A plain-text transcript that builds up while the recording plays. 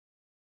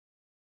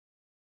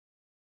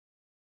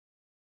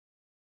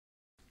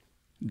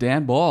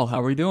Dan Ball,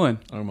 how are we doing?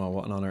 Omar,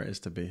 what an honor it is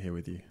to be here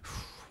with you.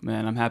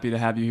 Man, I'm happy to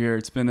have you here.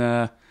 It's been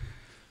a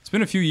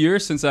few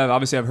years since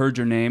I've heard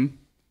your name.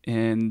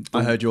 And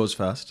I heard yours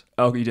first.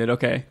 Oh, you did?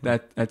 Okay.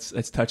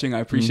 That's touching. I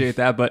appreciate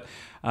that. But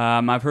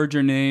I've heard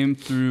your name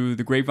through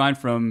the grapevine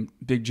from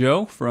Big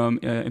Joe from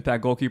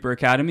Impact Goalkeeper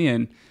Academy,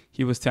 and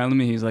he was telling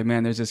me, he's like,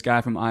 man, there's this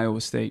guy from Iowa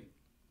State.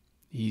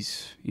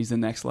 He's the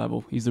next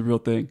level. He's the real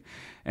thing.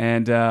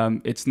 And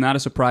it's not a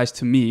surprise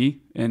to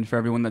me, and for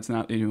everyone that's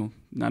not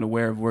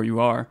aware of where you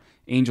are,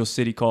 Angel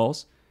City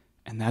calls,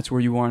 and that's where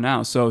you are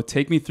now. So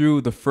take me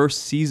through the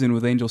first season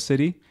with Angel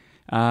City.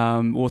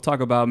 We'll talk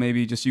about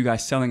maybe just you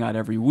guys selling out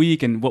every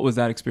week, and what was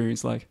that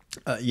experience like?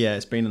 Yeah,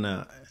 it's been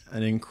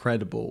an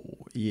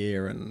incredible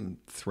year and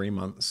 3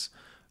 months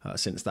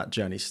since that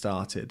journey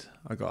started.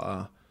 I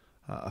got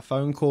a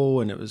phone call,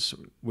 and it was,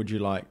 would you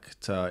like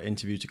to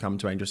interview to come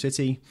to Angel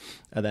City?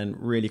 And then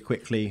really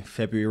quickly,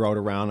 February rolled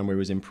around, and we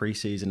was in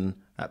preseason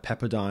at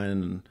Pepperdine,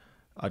 and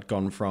I'd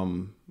gone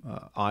from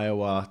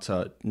Iowa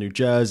to New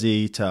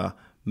Jersey to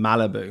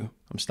Malibu.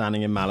 I'm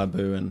standing in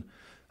Malibu, and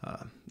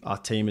our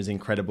team is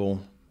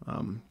incredible.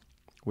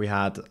 We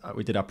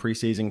did our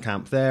preseason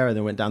camp there, and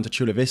then went down to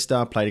Chula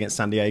Vista, played against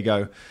San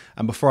Diego,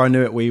 and before I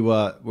knew it, we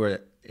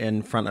were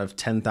in front of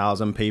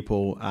 10,000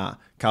 people at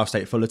Cal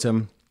State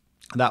Fullerton.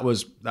 That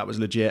was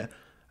legit.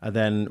 And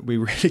then we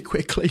really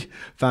quickly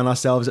found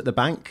ourselves at the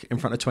Banc in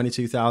front of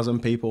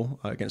 22,000 people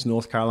against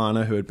North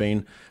Carolina, who had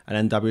been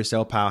an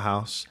NWSL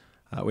powerhouse.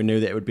 We knew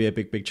that it would be a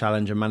big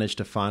challenge, and managed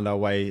to find our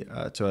way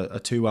to a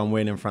 2-1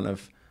 win in front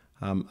of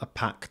a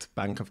packed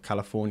Banc of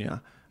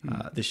California.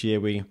 This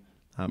year we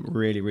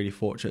really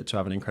fortunate to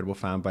have an incredible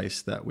fan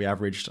base that we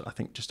averaged, I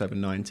think, just over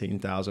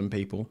 19,000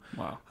 people.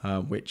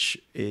 Wow. Which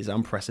is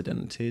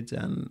unprecedented,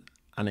 and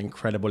an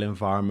incredible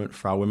environment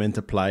for our women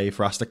to play,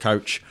 for us to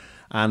coach,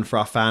 and for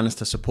our fans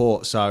to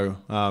support. So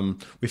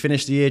we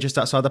finished the year just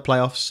outside the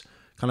playoffs,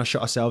 kind of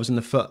shot ourselves in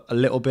the foot a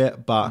little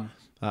bit, but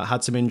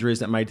had some injuries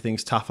that made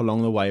things tough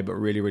along the way, but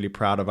really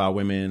proud of our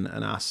women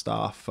and our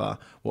staff, what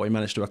we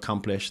managed to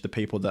accomplish. The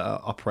people that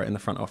operate in the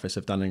front office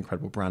have done an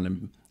incredible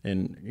brand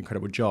and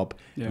incredible job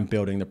in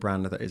building the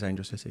brand that is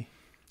Angel City.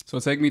 So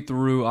take me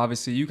through,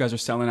 obviously, you guys are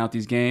selling out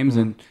these games,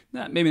 and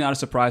maybe not a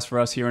surprise for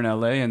us here in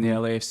LA and the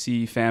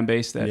LAFC fan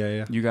base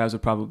that you guys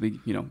would probably,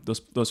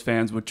 those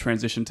fans would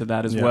transition to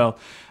that as well.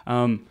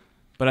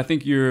 But I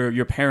think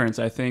your parents,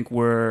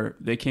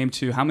 they came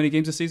to how many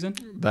games a season?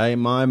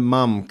 My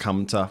mum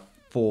come to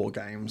 4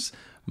 games.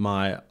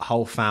 My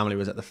whole family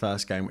was at the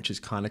first game, which is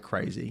kind of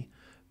crazy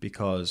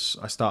because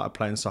I started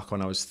playing soccer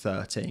when I was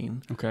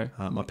 13. Okay.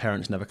 My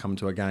parents never come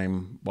to a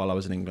game while I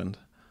was in England.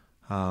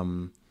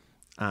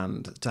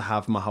 And to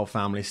have my whole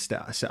family sit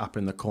up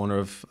in the corner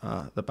of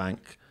the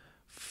Banc,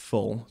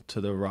 full to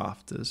the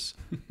rafters,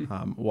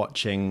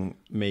 watching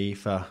me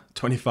for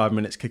 25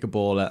 minutes kick a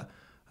ball at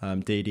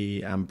Dee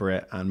Dee and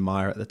Britt and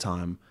Maya at the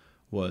time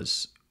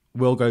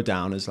will go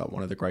down as like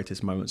one of the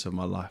greatest moments of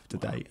my life to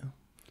date.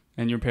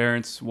 And your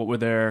parents, what were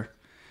did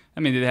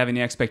they have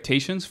any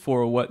expectations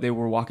for what they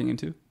were walking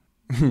into?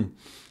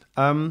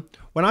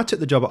 When I took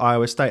the job at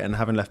Iowa State and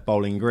having left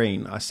Bowling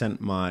Green, I sent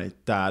my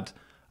dad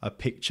a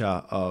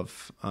picture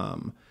of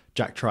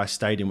Jack Trice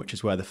Stadium, which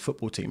is where the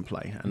football team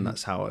play, and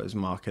that's how I was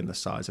marking the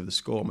size of the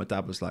score. My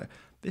dad was like,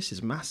 this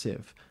is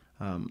massive.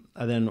 And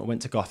then I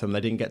went to Gotham.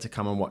 They didn't get to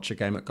come and watch a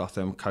game at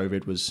Gotham.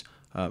 COVID was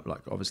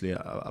obviously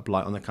a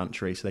blight on the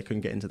country, so they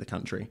couldn't get into the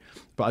country.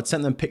 But I'd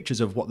sent them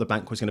pictures of what the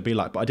Banc was going to be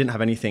like, but I didn't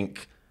have anything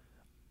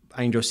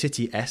Angel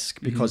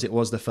City-esque because it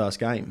was the first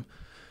game.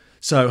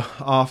 So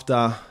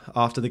after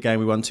the game,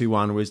 we won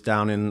 2-1. We was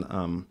down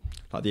in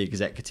the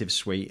executive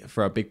suite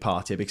for a big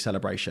party, a big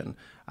celebration.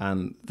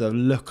 And the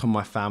look on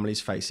my family's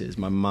faces,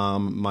 my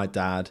mum, my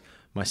dad,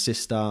 my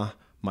sister,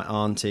 my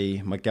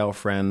auntie, my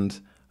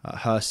girlfriend,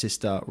 her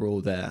sister were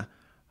all there.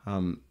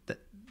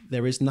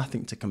 There is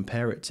nothing to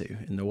compare it to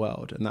in the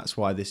world. And that's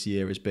why this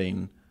year has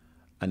been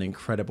an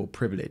incredible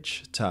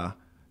privilege to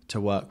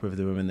work with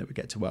the women that we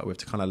get to work with,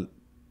 to kind of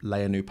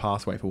lay a new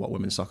pathway for what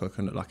women's soccer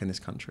can look like in this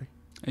country.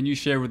 And you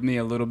shared with me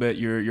a little bit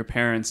your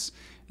parents.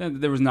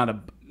 There was not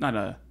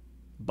a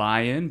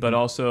buy-in, but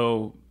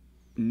also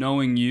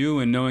knowing you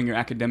and knowing your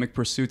academic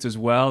pursuits as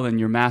well, and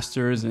your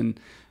masters, and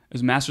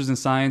there's masters in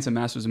science and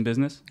masters in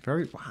business.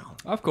 Wow.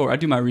 Of course, I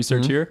do my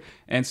research here,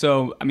 and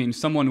so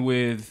someone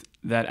with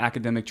that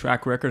academic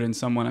track record, and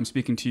someone I'm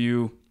speaking to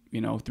you,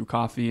 through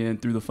coffee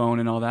and through the phone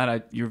and all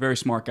that. You're a very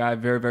smart guy,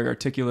 very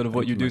articulate of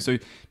what you do. So,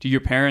 do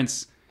your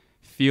parents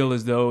feel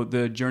as though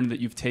the journey that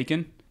you've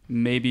taken,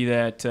 maybe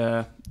that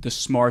the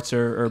smarts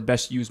are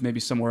best used maybe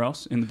somewhere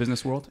else in the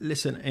business world?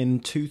 Listen, in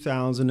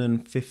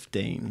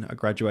 2015, I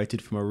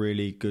graduated from a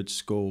really good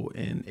school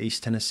in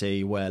East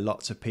Tennessee where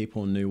lots of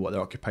people knew what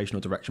their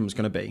occupational direction was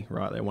going to be,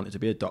 right? They wanted to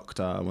be a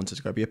doctor, wanted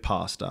to go be a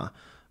pastor,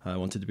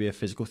 wanted to be a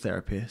physical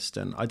therapist,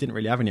 and I didn't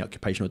really have any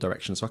occupational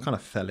direction, so I kind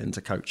of fell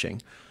into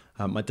coaching.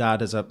 My dad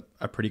has a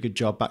pretty good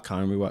job back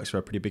home. He works for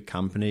a pretty big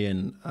company,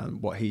 and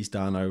what he's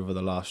done over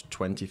the last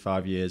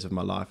 25 years of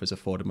my life has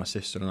afforded my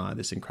sister and I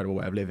this incredible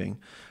way of living.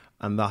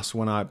 And thus,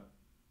 when I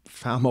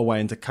found my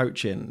way into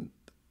coaching,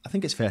 I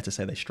think it's fair to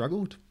say they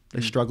struggled.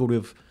 They struggled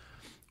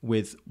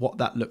with what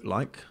that looked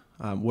like.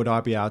 Would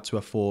I be able to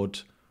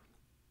afford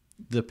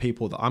the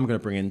people that I'm going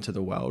to bring into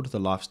the world, the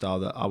lifestyle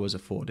that I was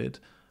afforded?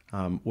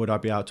 Would I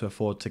be able to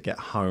afford to get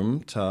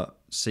home to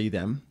see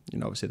them?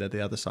 Obviously they're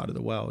the other side of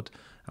the world,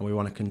 and we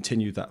want to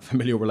continue that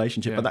familial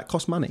relationship, but that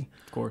costs money,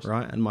 of course,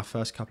 right? And my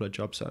first couple of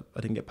jobs, I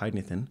didn't get paid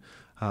anything.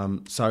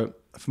 So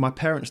for my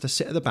parents to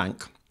sit at the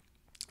bank,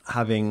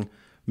 having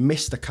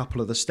missed a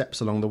couple of the steps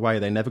along the way,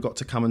 they never got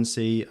to come and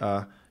see,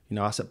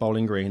 us at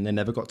Bowling Green. They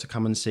never got to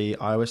come and see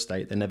Iowa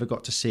State. They never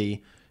got to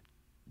see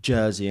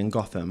Jersey and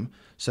Gotham.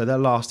 So their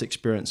last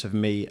experience of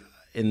me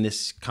in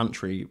this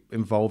country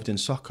involved in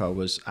soccer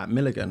was at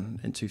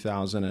Milligan in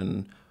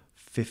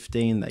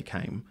 2015. They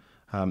came.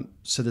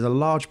 So there's a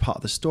large part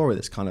of the story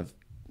that's kind of,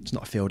 it's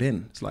not filled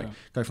in. It's like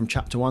go from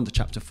chapter 1 to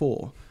chapter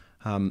 4.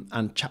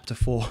 And chapter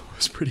 4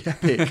 was pretty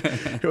epic.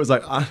 It was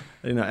like,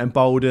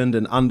 emboldened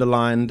and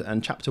underlined.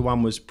 And chapter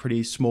 1 was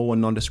pretty small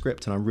and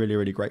nondescript. And I'm really,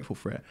 really grateful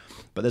for it.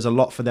 But there's a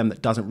lot for them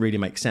that doesn't really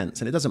make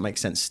sense. And it doesn't make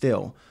sense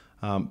still.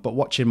 But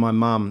watching my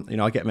mum,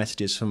 I get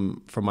messages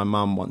from my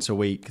mum once a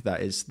week.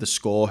 That is the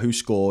score, who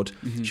scored.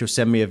 Mm-hmm. She'll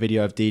send me a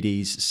video of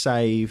Didi's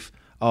save.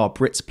 Oh,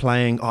 Brit's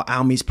playing. Oh,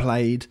 Almi's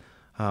played.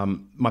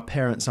 My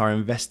parents are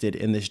invested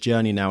in this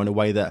journey now in a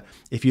way that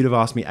if you'd have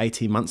asked me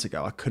 18 months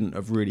ago, I couldn't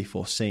have really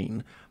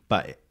foreseen.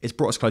 But it's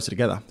brought us closer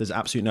together. There's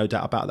absolutely no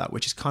doubt about that,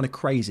 which is kind of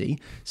crazy,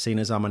 seeing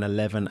as I'm an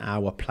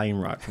 11-hour plane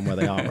ride from where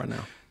they are right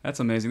now.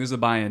 That's amazing. There's a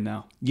buy-in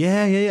now.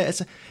 Yeah.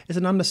 It's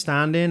an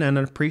understanding and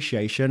an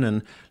appreciation.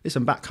 And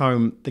listen, back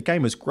home, the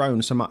game has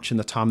grown so much in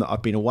the time that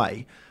I've been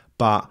away.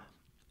 But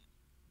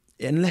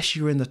unless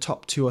you're in the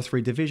top 2 or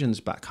 3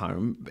 divisions back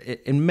home,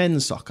 in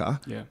men's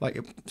soccer,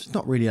 it's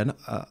not really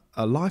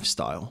a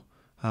lifestyle.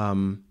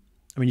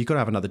 You've got to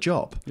have another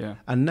job. Yeah.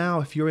 And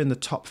now if you're in the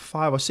top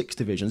 5 or 6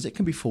 divisions, it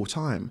can be full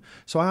time.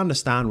 So I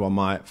understand why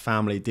my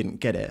family didn't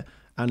get it.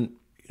 And,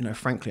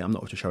 frankly, I'm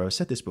not sure I've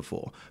said this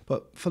before,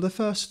 but for the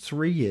first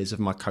 3 years of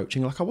my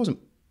coaching, I wasn't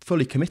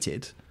fully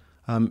committed.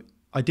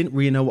 I didn't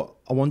really know what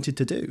I wanted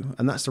to do.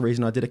 And that's the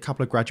reason I did a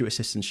couple of graduate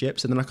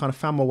assistantships. And then I kind of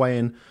found my way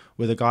in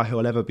with a guy who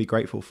I'll ever be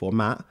grateful for,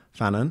 Matt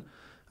Fannon.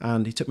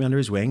 And he took me under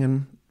his wing,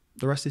 and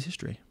the rest is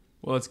history.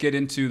 Well, let's get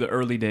into the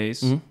early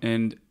days. Mm-hmm.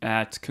 And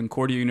at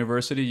Concordia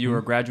University, you were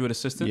a graduate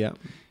assistant. Yeah.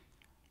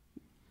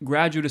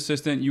 Graduate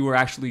assistant, you were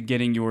actually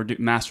getting your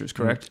master's,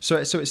 correct?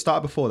 Mm-hmm. So it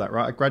started before that,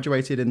 right? I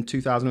graduated in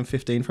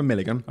 2015 from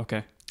Milligan.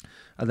 Okay.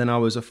 And then I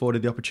was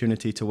afforded the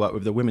opportunity to work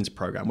with the women's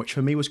program, which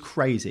for me was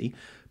crazy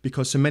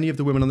because so many of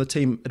the women on the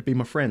team had been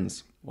my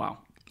friends. Wow.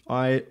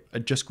 I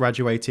had just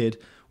graduated,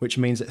 which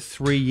means that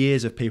 3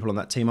 years of people on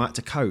that team I had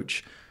to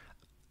coach.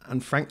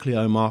 And frankly,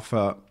 Omar,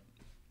 for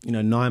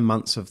 9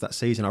 months of that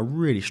season, I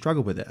really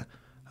struggled with it.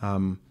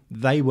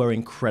 They were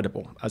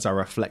incredible as I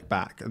reflect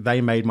back.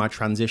 They made my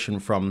transition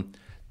from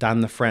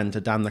Dan the friend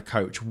to Dan the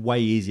coach way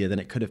easier than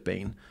it could have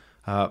been.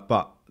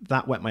 But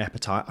that whet my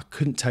appetite. I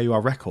couldn't tell you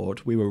our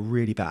record. We were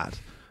really bad.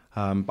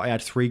 But I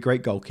had 3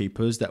 great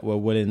goalkeepers that were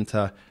willing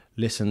to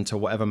listen to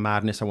whatever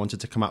madness I wanted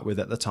to come up with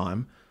at the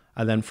time.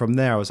 And then from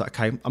there, I was like,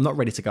 okay, I'm not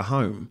ready to go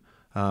home.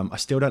 I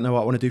still don't know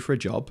what I want to do for a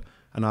job.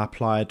 And I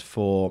applied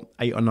for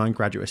 8 or 9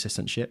 graduate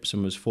assistantships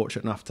and was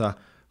fortunate enough to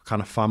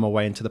kind of find my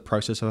way into the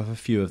process of a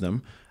few of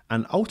them,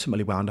 and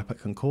ultimately wound up at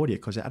Concordia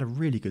because it had a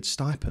really good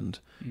stipend.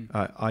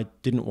 I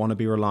didn't want to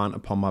be reliant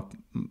upon my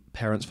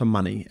parents for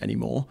money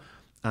anymore,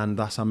 and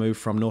thus I moved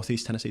from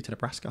Northeast Tennessee to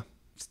Nebraska.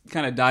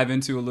 Kind of dive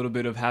into a little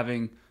bit of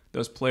having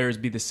those players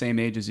be the same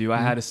age as you. Mm-hmm.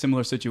 I had a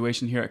similar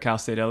situation here at Cal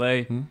State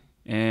LA,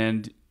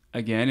 and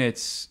again,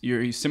 it's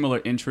your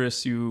similar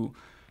interests. You,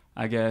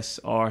 I guess,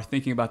 are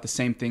thinking about the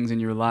same things in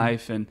your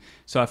life. And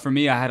so for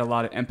me, I had a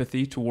lot of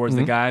empathy towards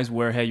the guys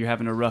where, hey, you're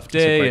having a rough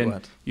day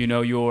and,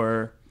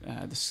 you're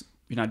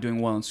not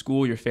doing well in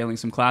school, you're failing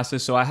some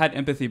classes. So I had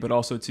empathy, but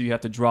also too, you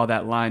have to draw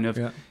that line of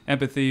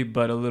empathy,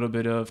 but a little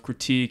bit of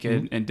critique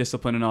and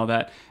discipline and all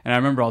that. And I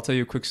remember, I'll tell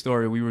you a quick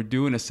story. We were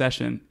doing a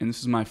session, and this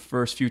was my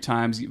first few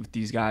times with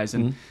these guys.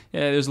 And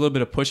there's a little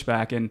bit of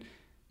pushback, and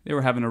they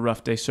were having a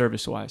rough day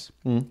service-wise.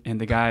 And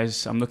the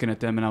guys, I'm looking at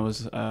them, and I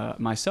was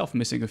myself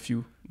missing a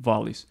few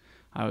volleys.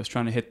 I was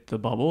trying to hit the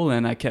bubble,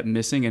 and I kept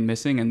missing, and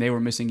they were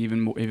missing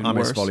even worse. I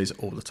miss volleys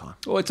all the time.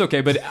 Well, it's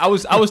okay, but I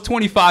was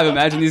 25.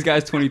 Imagine these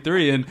guys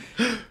 23, and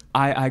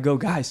I go,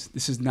 guys,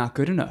 this is not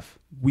good enough.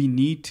 We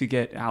need to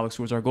get Alex,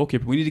 who's our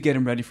goalkeeper. We need to get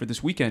him ready for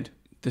this weekend.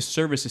 The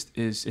service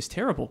is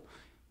terrible.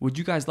 Would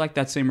you guys like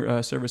that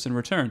same service in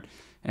return?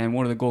 And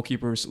one of the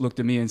goalkeepers looked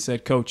at me and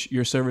said, Coach,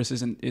 your service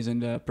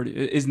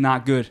is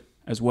not good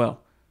as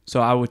well. So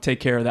I would take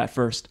care of that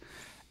first.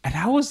 And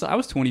I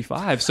was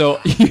 25. So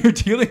you're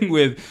dealing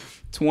with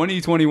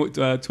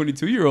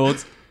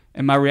 22-year-olds.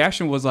 And my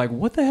reaction was like,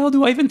 what the hell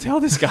do I even tell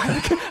this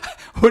guy?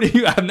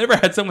 I've never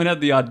had someone have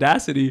the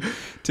audacity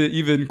to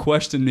even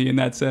question me in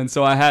that sense.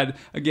 So I had,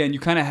 again, you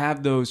kind of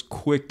have those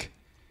quick,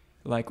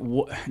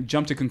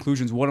 jump to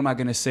conclusions. What am I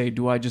going to say?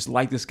 Do I just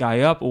light this guy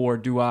up, or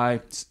do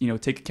I,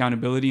 take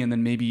accountability? And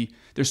then maybe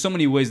there's so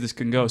many ways this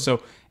can go.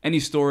 So any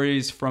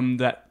stories from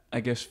that, I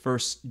guess,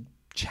 first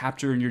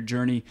chapter in your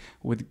journey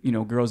with,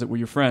 girls that were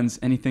your friends,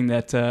 anything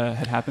that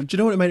had happened? Do you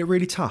know what made it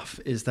really tough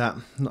is that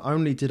not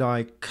only did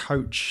I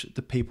coach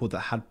the people that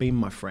had been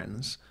my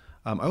friends,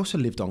 I also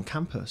lived on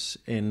campus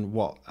in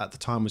what at the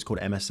time was called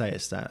MSA.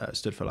 It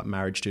stood for like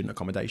Married Student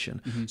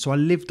Accommodation. Mm-hmm. So I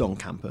lived on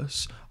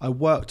campus, I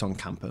worked on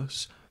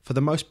campus. For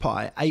the most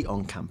part, I ate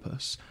on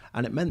campus,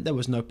 and it meant there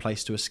was no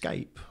place to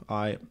escape.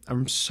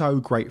 I'm so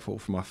grateful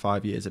for my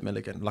 5 years at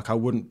Milligan. Like I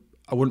wouldn't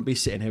be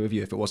sitting here with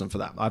you if it wasn't for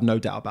that. I have no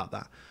doubt about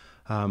that.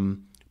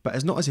 But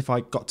it's not as if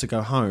I got to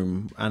go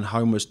home and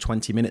home was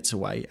 20 minutes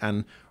away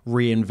and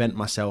reinvent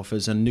myself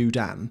as a new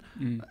Dan.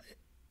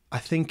 I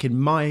think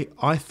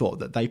I thought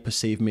that they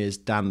perceived me as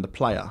Dan the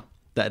player,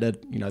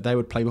 that they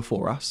would play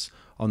before us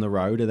on the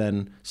road and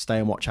then stay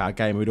and watch our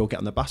game. We'd all get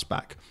on the bus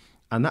back.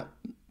 And that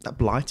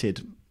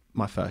blighted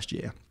my first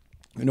year.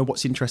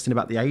 What's interesting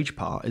about the age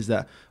part is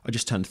that I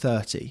just turned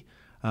 30,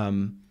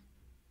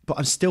 but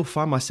I still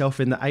find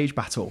myself in the age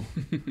battle,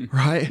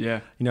 right?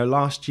 Yeah.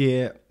 Last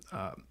year,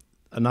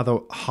 another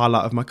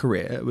highlight of my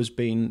career was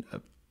being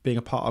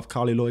a part of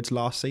Carly Lloyd's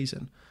last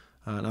season.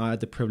 And I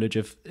had the privilege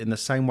of, in the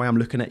same way I'm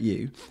looking at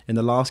you, in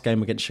the last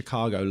game against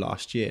Chicago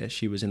last year,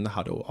 she was in the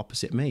huddle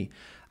opposite me.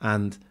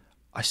 And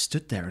I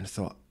stood there and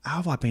thought, how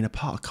have I been a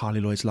part of Carly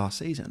Lloyd's last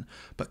season?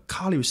 But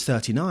Carly was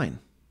 39.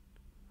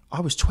 I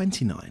was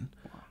 29.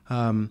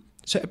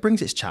 So it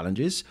brings its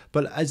challenges,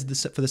 but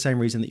for the same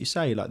reason that you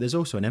say, like there's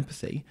also an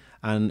empathy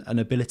and an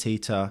ability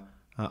to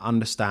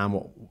understand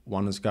what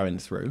one is going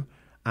through.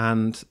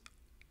 And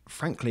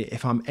frankly,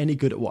 if I'm any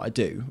good at what I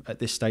do at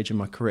this stage in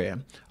my career,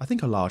 I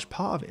think a large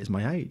part of it is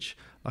my age.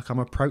 Like I'm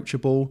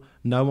approachable.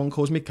 No one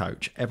calls me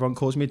coach. Everyone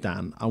calls me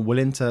Dan. I'm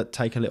willing to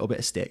take a little bit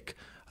of stick.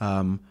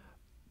 But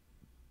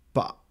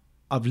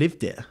I've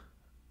lived it.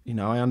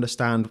 I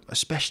understand,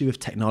 especially with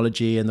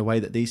technology and the way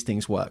that these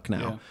things work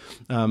now.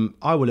 Yeah.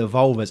 I will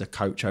evolve as a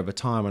coach over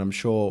time, and I'm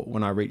sure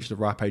when I reach the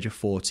ripe age of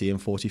 40 and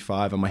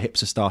 45 and my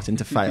hips are starting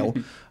to fail,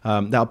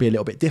 that'll be a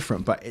little bit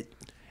different. But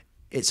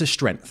it's a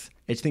strength.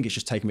 I think it's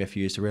just taken me a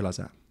few years to realize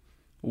that.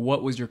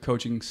 What was your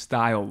coaching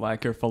style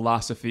like, or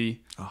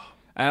philosophy?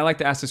 I like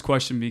to ask this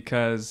question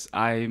because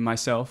I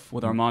myself,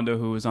 with Armando,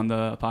 who was on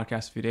the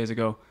podcast a few days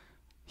ago,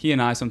 he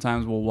and I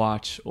sometimes will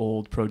watch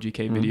old Pro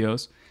GK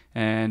videos.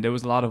 And there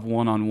was a lot of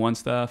one-on-one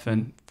stuff.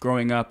 And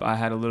growing up, I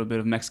had a little bit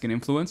of Mexican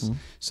influence.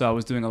 So I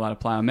was doing a lot of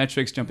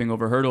plyometrics, jumping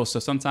over hurdles.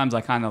 So sometimes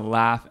I kind of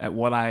laugh at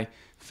what I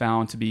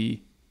found to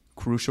be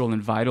crucial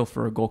and vital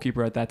for a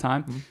goalkeeper at that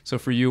time. So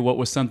for you, what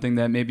was something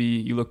that maybe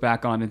you look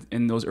back on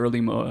in those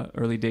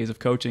early days of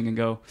coaching and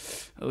go,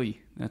 oh,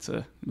 that's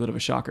a bit of a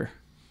shocker?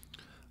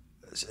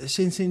 It's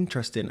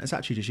interesting. It's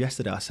actually just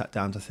yesterday I sat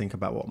down to think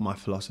about what my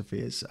philosophy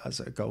is as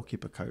a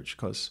goalkeeper coach,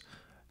 because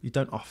you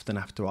don't often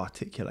have to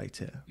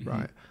articulate it,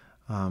 right?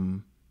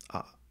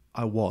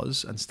 I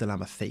was and still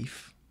am a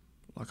thief.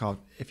 Like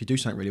if you do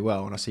something really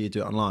well and I see you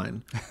do it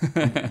online,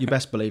 you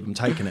best believe I'm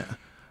taking it.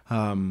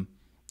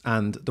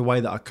 And the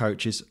way that I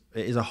coach is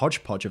a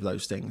hodgepodge of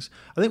those things.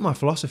 I think my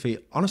philosophy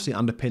honestly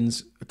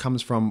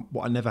comes from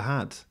what I never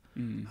had.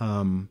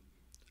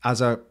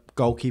 As a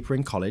goalkeeper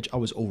in college, I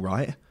was all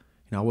right.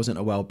 I wasn't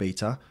a well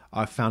beater.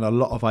 I found a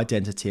lot of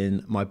identity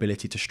in my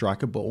ability to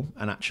strike a ball,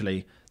 and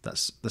actually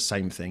that's the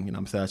same thing.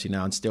 I'm 30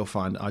 now and still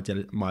find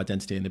my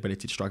identity in the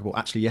ability to strike a ball.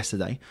 Actually,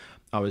 yesterday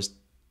I was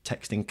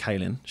texting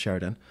Kaylin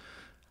Sheridan,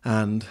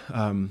 and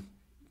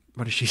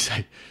what did she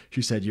say?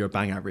 She said, "You're a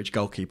bang average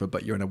goalkeeper,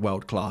 but you're a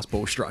world-class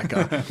ball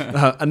striker."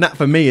 And that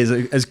for me is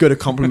as good a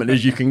compliment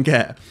as you can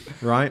get,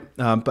 right?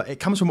 But it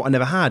comes from what I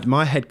never had.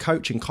 My head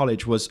coach in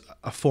college was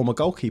a former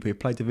goalkeeper who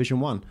played Division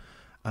 1.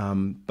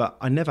 But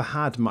I never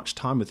had much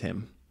time with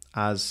him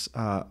as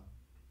a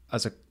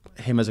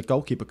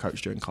goalkeeper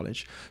coach during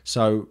college.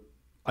 So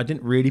I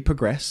didn't really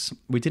progress.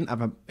 We didn't have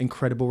an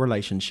incredible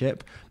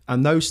relationship.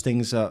 And those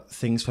things are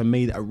things for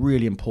me that are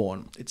really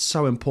important. It's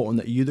so important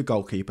that you, the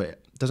goalkeeper,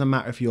 it doesn't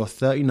matter if you're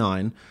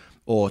 39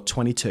 or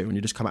 22 and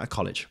you just come out of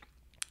college.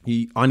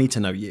 I need to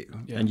know you,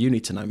 and you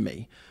need to know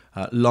me.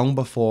 Long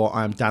before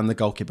I am Dan the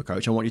goalkeeper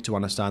coach, I want you to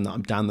understand that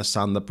I'm Dan the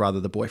son, the brother,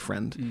 the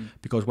boyfriend.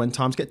 Because when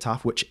times get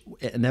tough, which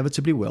it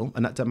inevitably will,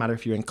 and that doesn't matter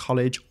if you're in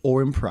college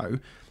or in pro,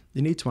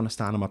 you need to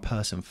understand I'm a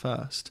person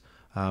first.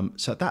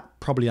 So that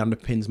probably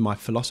underpins my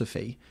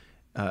philosophy,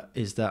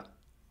 is that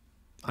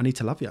I need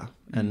to love you.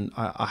 And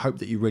I hope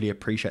that you really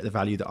appreciate the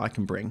value that I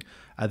can bring.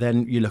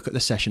 Then you look at the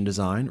session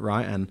design,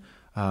 right? And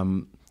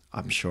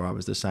I'm sure I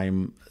was the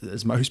same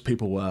as most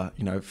people were,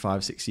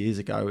 5-6 years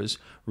ago. It was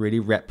really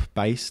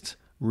rep-based,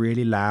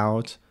 really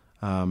loud,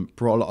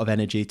 brought a lot of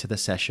energy to the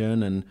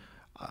session. And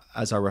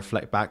as I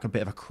reflect back, a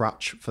bit of a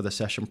crutch for the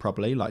session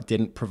probably, like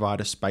didn't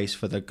provide a space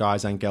for the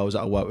guys and girls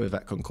that I work with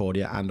at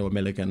Concordia and or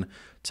Milligan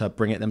to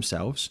bring it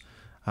themselves.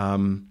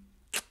 And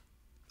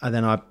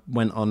then I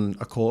went on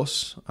a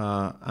course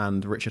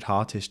and Richard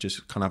Hartis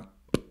just kind of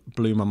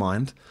blew my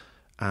mind,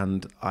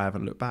 and I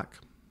haven't looked back.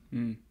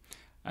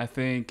 I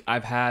think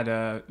I've had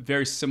a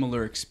very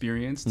similar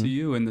experience to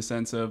you in the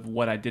sense of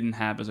what I didn't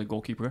have as a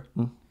goalkeeper.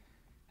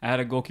 I had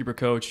a goalkeeper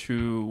coach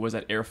who was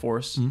at Air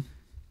Force,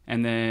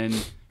 and then,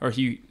 or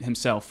he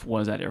himself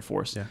was at Air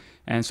Force.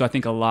 And so I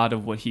think a lot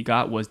of what he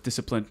got was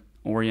discipline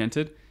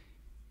oriented.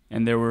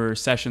 And there were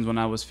sessions when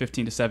I was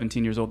 15 to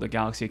 17 years old at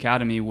Galaxy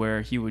Academy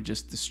where he would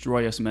just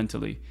destroy us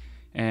mentally.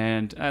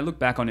 And I look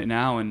back on it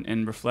now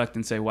and reflect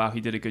and say, wow, he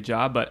did a good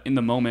job. But in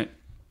the moment,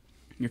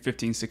 you're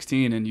 15,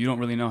 16, and you don't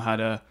really know how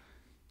to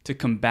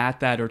combat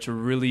that or to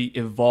really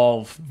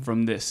evolve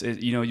from this.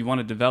 You want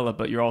to develop,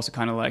 but you're also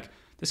kind of like,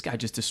 this guy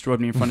just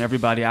destroyed me in front of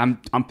everybody. I'm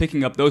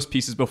picking up those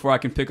pieces before I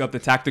can pick up the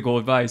tactical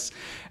advice.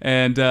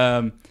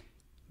 And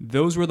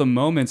those were the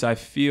moments I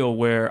feel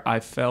where I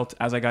felt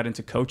as I got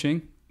into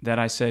coaching that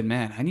I said,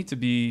 man, I need to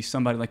be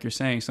somebody like you're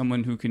saying,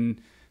 someone who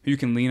you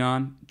can lean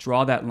on,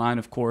 draw that line,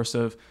 of course,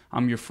 of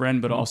I'm your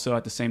friend, but also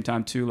at the same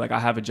time too, like I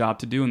have a job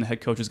to do and the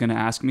head coach is going to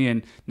ask me,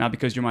 and not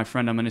because you're my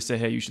friend, I'm going to say,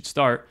 hey, you should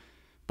start.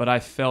 But I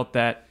felt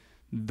that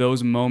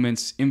those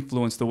moments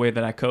influenced the way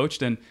that I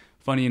coached. And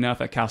funny enough,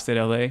 at Cal State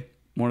LA,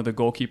 one of the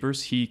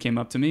goalkeepers, he came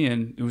up to me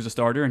and it was a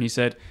starter, and he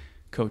said,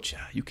 Coach,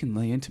 you can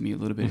lay into me a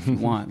little bit if you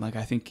want. Like,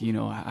 I think,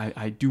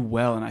 I do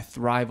well and I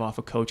thrive off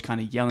a coach kind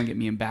of yelling at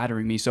me and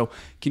battering me. So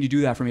can you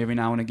do that for me every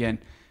now and again?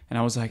 And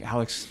I was like,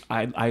 Alex,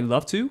 I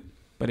love to,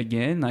 but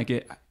again, like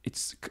it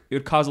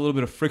would cause a little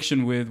bit of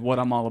friction with what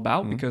I'm all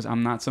about because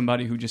I'm not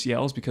somebody who just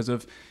yells because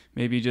of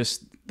maybe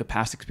just the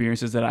past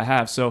experiences that I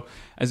have. So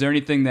is there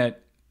anything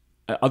that,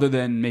 other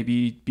than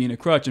maybe being a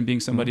crutch and being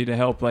somebody to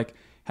help, like,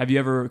 have you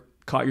ever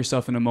caught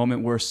yourself in a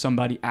moment where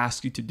somebody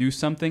asked you to do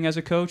something as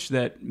a coach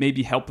that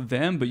maybe helped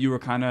them, but you were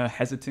kind of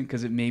hesitant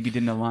because it maybe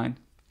didn't align?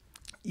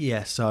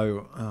 Yeah.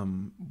 So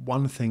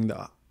one thing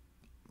that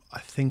I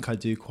think I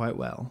do quite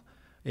well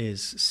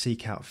is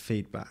seek out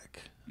feedback.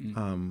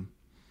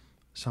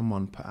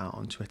 Someone put out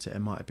on Twitter, it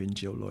might have been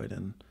Jill Lloyd,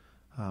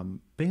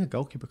 and being a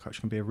goalkeeper coach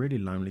can be a really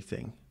lonely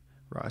thing,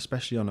 right?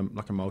 Especially on a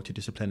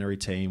multidisciplinary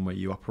team where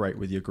you operate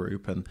with your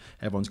group and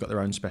everyone's got their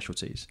own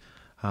specialties.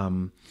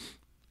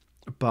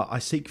 But I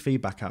seek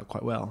feedback out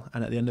quite well.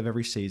 And at the end of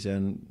every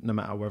season, no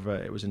matter whether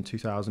it was in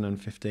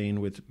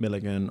 2015 with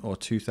Milligan or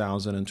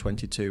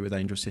 2022 with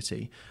Angel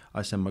City,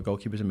 I send my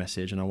goalkeepers a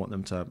message and I want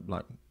them to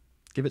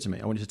give it to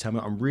me. I want you to tell me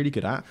what I'm really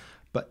good at.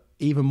 But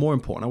even more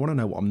important, I want to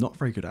know what I'm not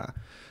very good at.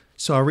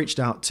 So I reached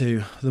out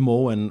to them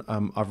all and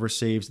I've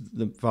received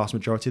the vast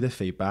majority of their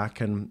feedback.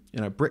 And,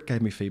 Britt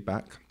gave me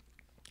feedback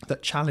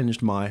that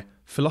challenged my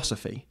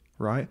philosophy,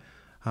 right?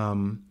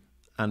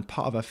 And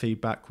part of her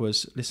feedback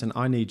was, listen,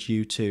 I need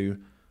you to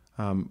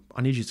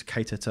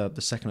cater to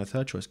the second or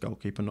third choice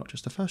goalkeeper, not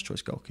just the first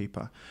choice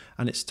goalkeeper.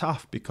 And it's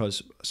tough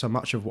because so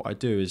much of what I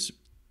do is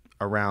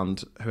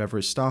around whoever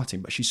is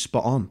starting, but she's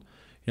spot on.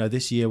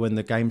 This year when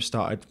the game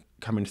started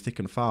coming thick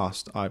and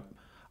fast, I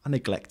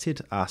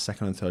neglected our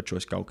second and third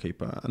choice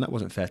goalkeeper, and that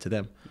wasn't fair to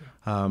them.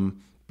 Yeah.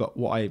 But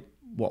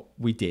what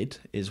we did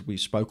is we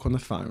spoke on the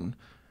phone,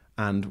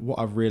 and what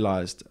I've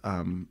realised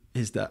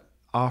is that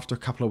after a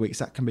couple of weeks,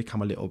 that can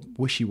become a little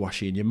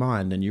wishy-washy in your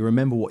mind, and you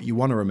remember what you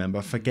want to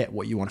remember, forget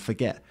what you want to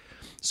forget.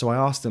 So I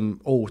asked them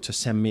all to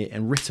send me it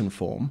in written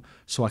form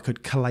so I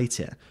could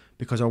collate it,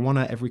 because I want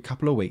to, every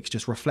couple of weeks,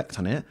 just reflect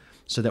on it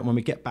so that when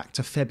we get back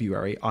to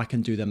February, I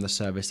can do them the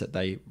service that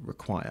they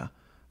require.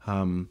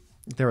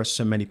 There are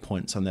so many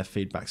points on their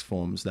feedback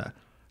forms that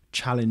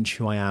challenge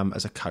who I am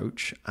as a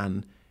coach,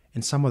 and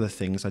in some other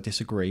things I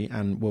disagree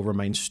and will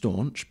remain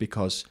staunch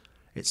because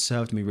it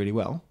served me really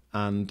well.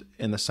 And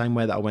in the same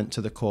way that I went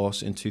to the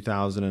course in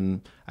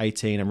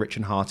 2018 and Rich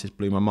and Hartis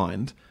blew my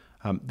mind,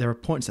 there are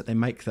points that they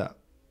make that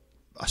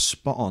are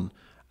spot on.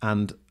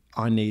 And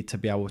I need to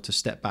be able to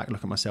step back,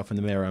 look at myself in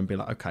the mirror and be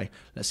like, okay,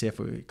 let's see if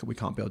we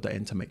can't build that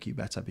in to make you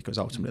better, because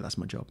ultimately that's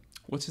my job.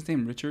 What's his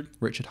name, Richard?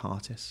 Richard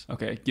Hartis.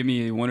 Okay, give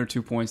me 1 or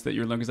 2 points that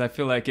you're learning, because I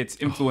feel like it's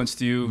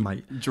influenced you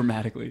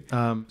dramatically.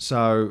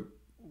 So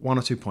 1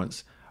 or 2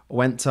 points. I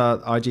went to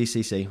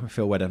IGCC with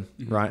Phil Wedden,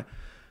 right?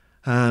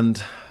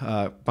 And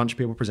a bunch of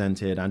people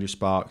presented. Andrew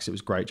Sparks, it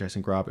was great.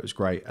 Jason Grubb, it was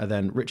great. And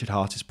then Richard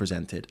Hartis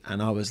presented.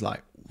 And I was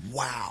like,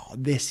 wow,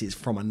 this is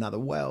from another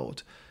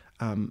world.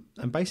 And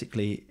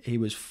basically, he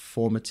was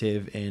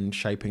formative in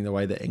shaping the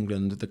way that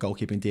England, the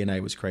goalkeeping DNA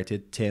was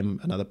created.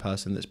 Tim, another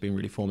person that's been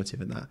really formative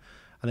in that.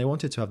 And they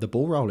wanted to have the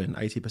ball rolling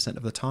 80%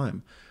 of the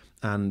time.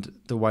 And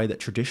the way that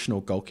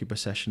traditional goalkeeper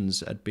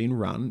sessions had been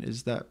run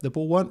is that the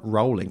ball weren't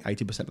rolling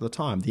 80% of the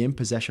time. The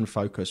in-possession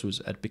focus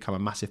had become a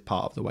massive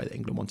part of the way that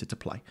England wanted to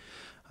play.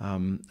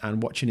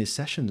 And watching his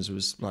sessions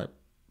was like,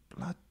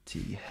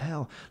 bloody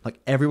hell. Like,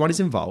 everyone is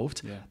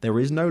involved. Yeah. There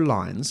is no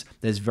lines.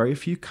 There's very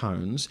few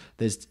cones.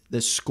 There's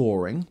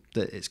scoring.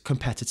 It's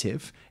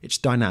competitive. It's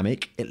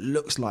dynamic. It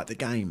looks like the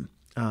game.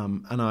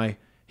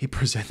 He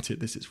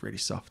presented, this is really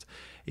soft.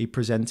 He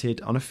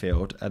presented on a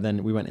field, and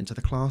then we went into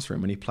the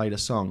classroom and he played a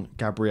song,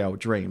 Gabrielle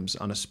Dreams,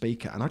 on a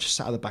speaker. And I just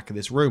sat at the back of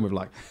this room with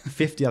like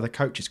 50 other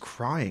coaches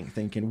crying,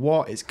 thinking,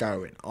 what is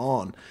going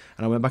on?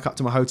 And I went back up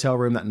to my hotel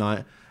room that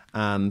night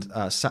and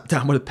sat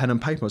down with a pen and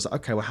paper. I was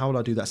like, okay, well, how will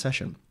I do that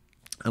session?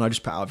 And I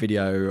just put out a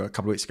video a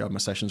couple of weeks ago of my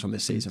sessions from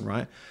this season,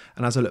 right?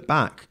 And as I look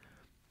back,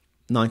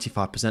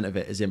 95% of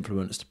it is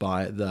influenced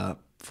by the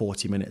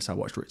 40 minutes I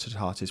watched Richard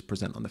Hartis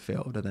present on the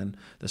field, and then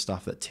the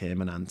stuff that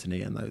Tim and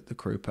Anthony and the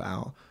crew put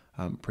out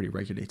pretty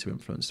regularly to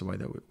influence the way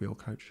that we all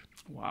coach.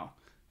 Wow.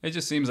 It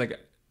just seems like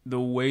the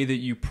way that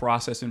you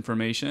process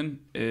information,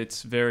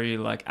 it's very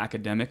like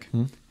academic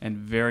and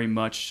very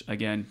much,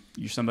 again,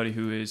 you're somebody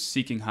who is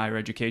seeking higher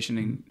education,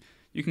 and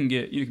you can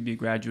be a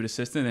graduate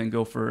assistant and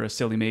go for a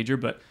silly major,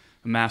 but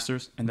a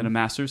master's and then a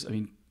master's. I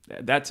mean,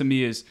 that to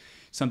me is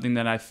something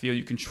that I feel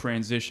you can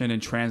transition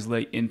and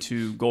translate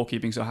into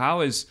goalkeeping. So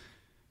how is,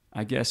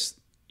 I guess,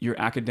 your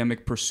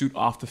academic pursuit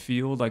off the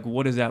field? Like,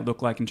 what does that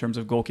look like in terms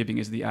of goalkeeping?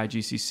 Is the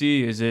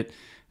IGCC? Is it,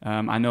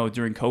 I know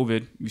during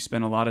COVID, you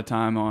spent a lot of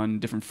time on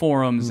different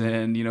forums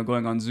and,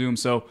 going on Zoom.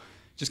 So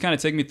just kind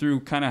of take me through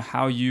kind of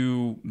how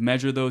you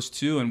measure those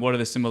two and what are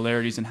the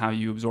similarities and how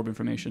you absorb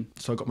information.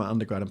 So I got my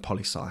undergrad in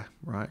poli-sci,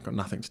 right? Got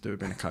nothing to do with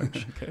being a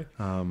coach. Okay.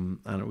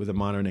 And with a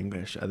minor in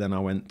English. And then I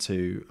went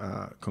to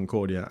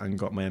Concordia and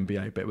got my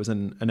MBA, but it was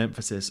an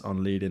emphasis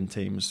on leading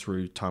teams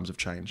through times of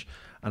change.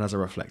 And as I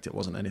reflect, it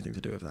wasn't anything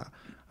to do with that.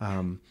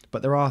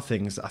 But there are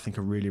things that I think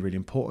are really, really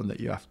important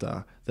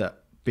that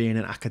being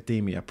in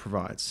academia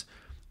provides.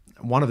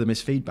 One of them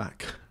is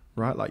feedback,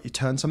 right? Like you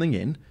turn something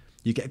in,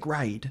 you get a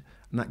grade,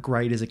 and that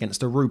grade is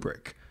against a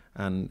rubric.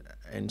 And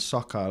in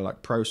soccer,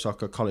 like pro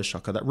soccer, college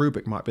soccer, that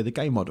rubric might be the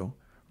game model,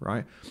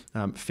 right?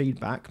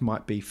 Feedback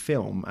might be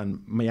film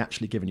and me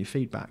actually giving you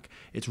feedback.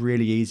 It's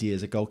really easy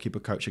as a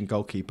goalkeeper coach and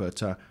goalkeeper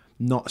to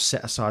not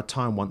set aside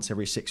time once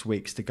every 6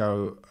 weeks to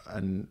go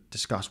and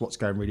discuss what's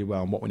going really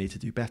well and what we need to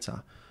do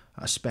better,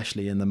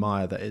 especially in the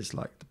mire that is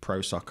like the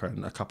pro soccer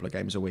and a couple of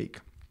games a week.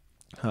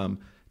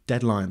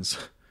 Deadlines.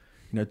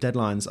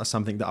 Deadlines are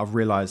something that I've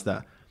realized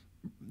that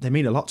they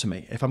mean a lot to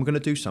me. If I'm going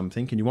to do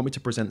something and you want me to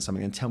present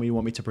something, and tell me you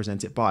want me to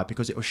present it by,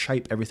 because it will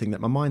shape everything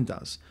that my mind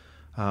does.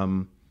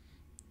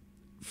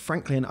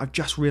 Frankly, and I've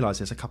just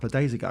realized this a couple of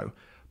days ago,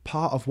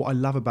 part of what I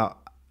love about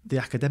the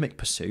academic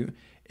pursuit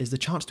is the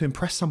chance to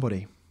impress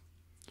somebody,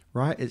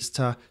 right? It's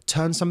to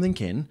turn something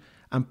in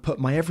and put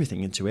my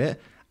everything into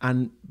it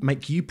and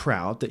make you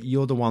proud that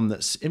you're the one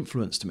that's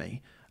influenced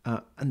me.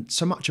 And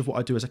so much of what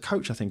I do as a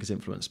coach, I think, is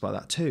influenced by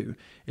that too,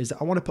 is that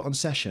I want to put on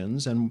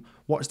sessions and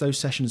watch those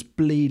sessions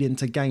bleed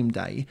into game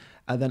day,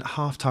 and then at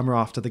halftime or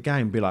after the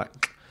game be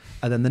like,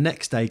 and then the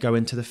next day go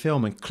into the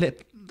film and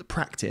clip the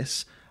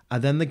practice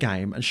and then the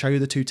game and show you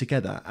the two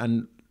together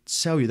and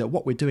sell you that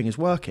what we're doing is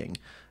working.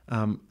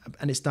 And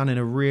it's done in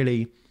a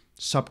really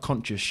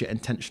subconscious yet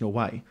intentional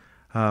way.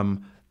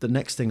 The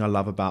next thing I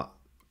love about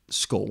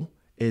school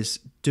is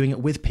doing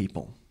it with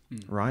people,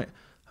 right?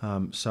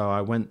 So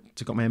I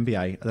got my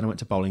MBA, and then I went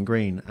to Bowling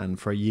Green, and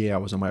for a year I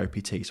was on my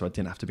OPT, so I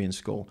didn't have to be in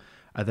school.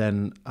 And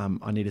then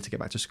I needed to get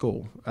back to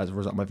school as a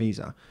result of my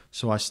visa.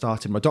 So I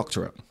started my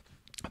doctorate.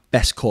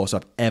 Best course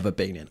I've ever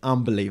been in.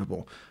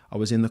 Unbelievable. I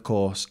was in the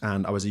course,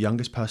 and I was the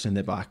youngest person in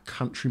there by a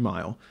country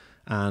mile,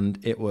 and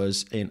it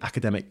was in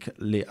academic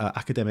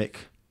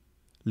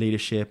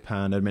leadership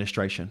and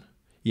administration.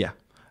 Yeah.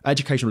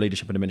 Educational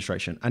leadership and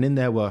administration. And in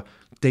there were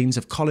deans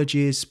of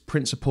colleges,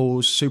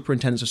 principals,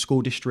 superintendents of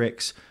school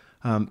districts,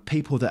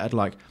 people that had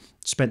like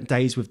spent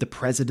days with the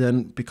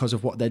president because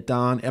of what they'd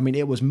done. I mean,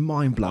 it was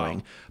mind blowing.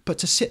 Wow. But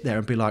to sit there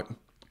and be like,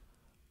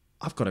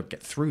 I've got to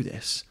get through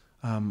this.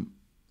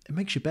 It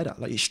makes you better.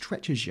 Like it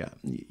stretches you.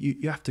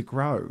 You have to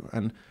grow.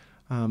 And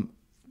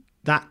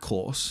that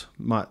course,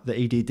 the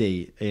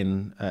EDD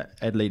in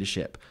Ed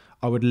Leadership,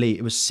 I would lead.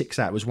 It was 6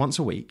 hours. It was once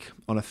a week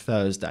on a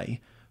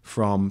Thursday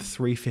from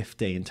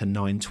 3:15 to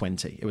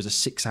 9:20. It was a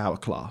 6-hour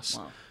class.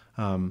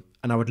 Wow.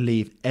 And I would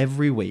leave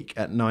every week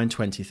at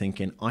 9:20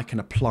 thinking, I can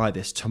apply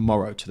this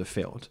tomorrow to the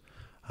field.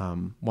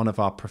 One of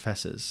our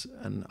professors,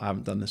 and I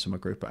haven't done this with my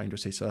group at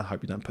Anglesey, so I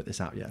hope you don't put this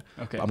out yet.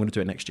 Okay. But I'm going to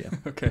do it next year.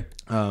 Okay.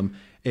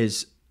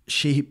 Is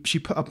she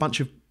put a bunch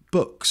of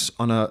books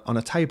on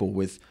a table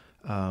with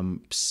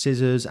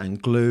scissors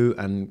and glue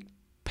and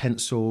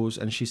pencils,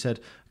 and she said,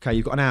 okay,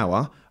 you've got an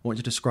hour. I want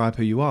you to describe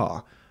who you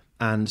are.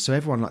 And so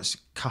everyone likes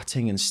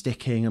cutting and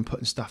sticking and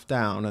putting stuff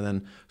down, and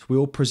then so we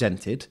all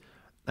presented.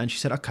 And she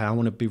said, okay, I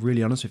want to be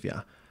really honest with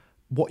you.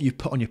 What you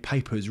put on your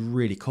paper is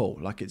really cool.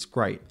 Like, it's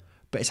great.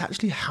 But it's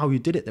actually how you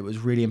did it that was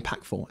really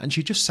impactful. And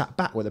she just sat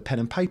back with a pen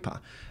and paper,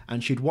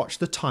 and she'd watch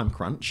the time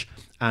crunch,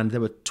 and there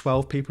were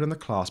 12 people in the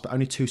class, but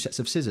only 2 sets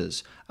of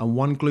scissors and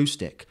 1 glue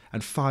stick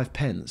and 5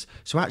 pens.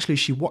 So actually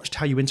she watched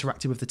how you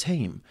interacted with the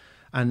team.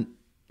 And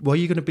were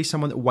you going to be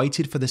someone that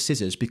waited for the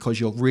scissors because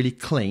you're really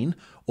clean,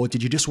 or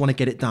did you just want to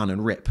get it done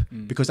and rip?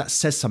 Because that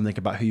says something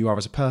about who you are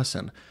as a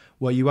person.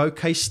 Were you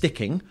okay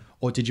sticking,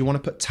 or did you want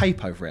to put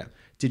tape over it?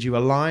 Did you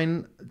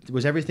align?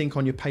 Was everything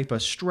on your paper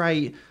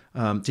straight?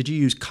 Did you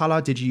use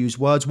color? Did you use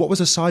words? What was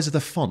the size of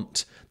the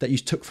font that you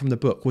took from the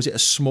book? Was it a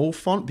small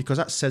font? Because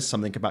that says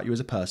something about you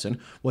as a person.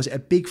 Was it a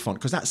big font?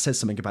 Because that says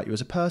something about you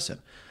as a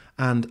person.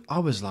 And I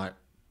was like,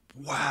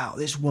 wow,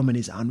 this woman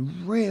is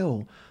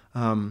unreal.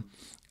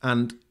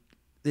 And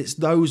it's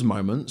those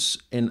moments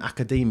in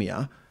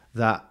academia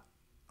that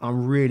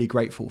I'm really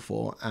grateful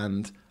for,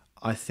 and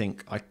I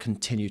think I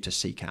continue to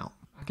seek out.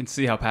 can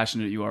see how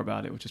passionate you are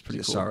about it, which is pretty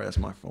cool. Sorry, that's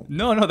my fault.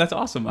 No, that's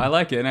awesome. I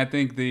like it. And I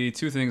think the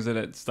two things that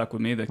it stuck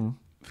with me, the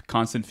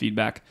constant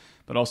feedback,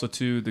 but also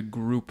to the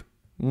group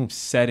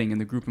setting and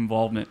the group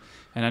involvement.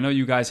 And I know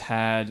you guys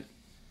had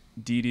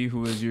Didi, who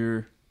was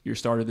your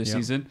starter this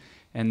season.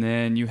 And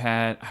then you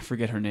had, I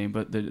forget her name,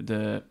 but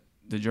the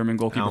German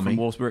goalkeeper from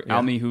Wolfsburg,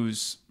 Almuth,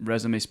 whose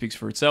resume speaks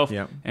for itself,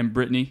 and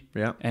Brittany,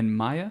 and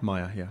Maya.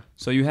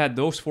 So you had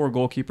those 4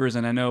 goalkeepers,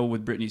 and I know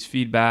with Brittany's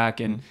feedback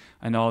and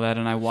all that,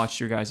 and I watched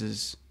your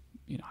guys',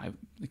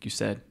 like you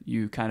said,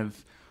 you kind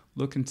of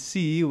look and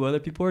see what other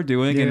people are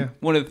doing. And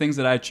one of the things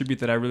that I attribute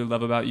that I really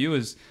love about you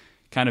is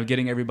kind of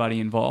getting everybody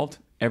involved.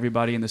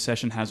 Everybody in the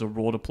session has a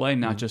role to play,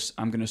 not just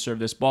I'm going to serve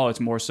this ball. It's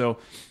more so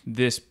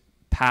this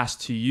pass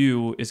to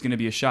you is going to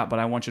be a shot, but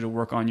I want you to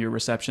work on your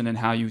reception and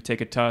how you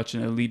take a touch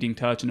and a leading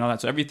touch and all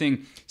that. So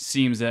everything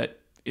seems that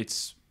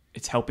it's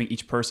helping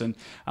each person.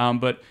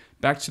 But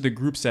back to the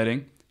group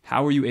setting,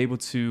 how are you able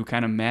to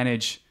kind of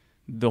manage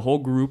the whole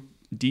group,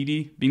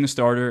 Didi being the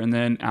starter and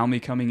then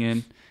Almi coming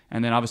in,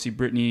 and then obviously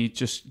Brittany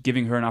just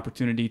giving her an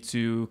opportunity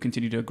to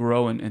continue to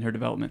grow in her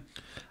development?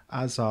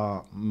 As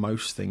are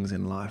most things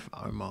in life,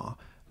 Omar,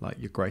 like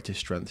your greatest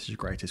strength is your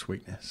greatest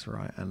weakness,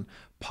 right? And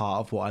part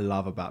of what I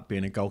love about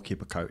being a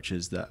goalkeeper coach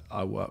is that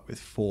I work with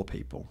 4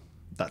 people.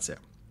 That's it.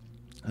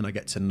 And I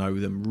get to know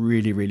them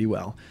really, really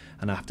well.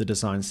 And I have to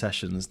design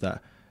sessions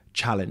that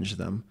challenge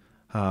them.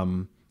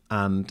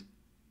 And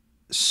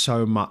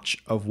so much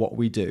of what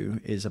we do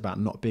is about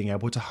not being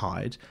able to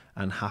hide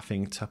and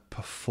having to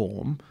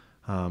perform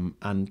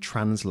and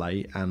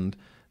translate. And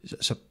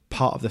so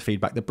part of the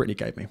feedback that Brittany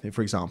gave me,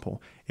 for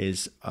example,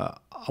 is I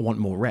want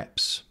more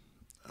reps.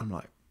 I'm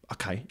like,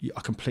 okay,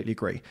 I completely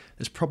agree.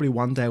 There's probably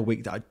one day a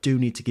week that I do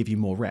need to give you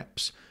more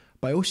reps,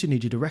 but I also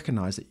need you to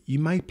recognize that you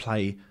may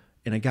play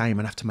in a game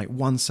and have to make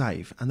one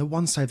save, and the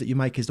one save that you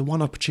make is the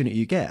one opportunity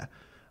you get.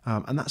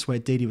 And that's where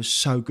Didi was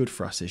so good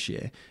for us this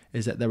year,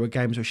 is that there were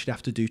games where she'd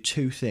have to do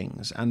 2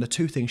 things, and the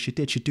 2 things she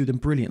did, she'd do them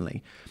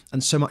brilliantly.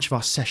 And so much of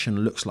our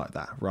session looks like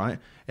that, right?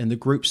 In the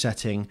group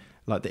setting,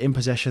 like the in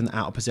possession,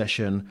 out of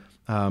possession,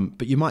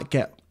 but you might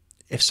get,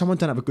 if someone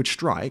don't have a good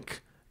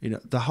strike,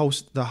 the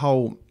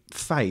whole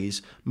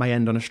phase may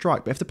end on a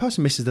strike, but if the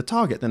person misses the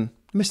target, then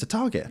miss the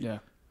target.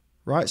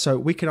 Right? So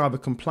we can either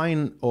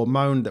complain or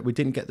moan that we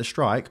didn't get the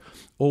strike,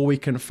 or we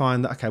can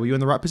find that, okay, were you in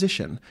the right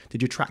position?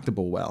 Did you track the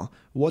ball well?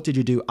 What did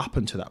you do up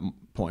until that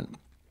point?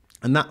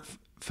 And that,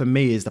 for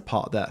me, is the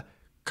part that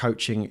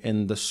coaching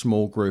in the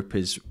small group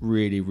is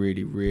really,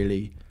 really,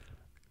 really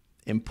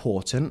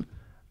important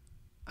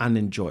and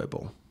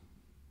enjoyable.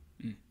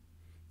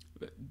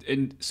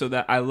 And so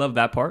that I love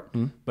that part,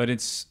 but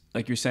it's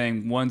like you're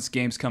saying, once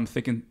games come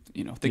thick and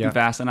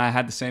fast, and I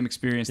had the same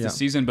experience this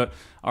season, but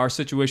our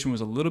situation was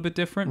a little bit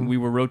different. We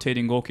were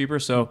rotating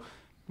goalkeepers, so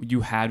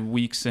you had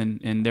weeks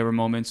and there were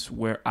moments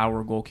where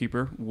our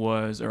goalkeeper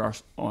was, or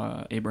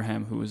our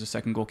Abraham, who was the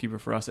second goalkeeper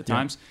for us at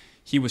times,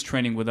 he was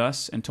training with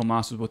us, and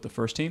Tomas was with the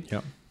first team.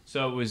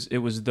 So it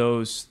was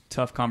those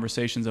tough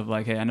conversations of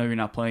like, hey, I know you're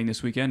not playing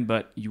this weekend,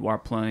 but you are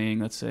playing,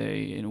 let's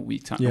say, in a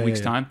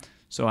week's time.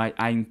 So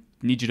I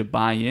need you to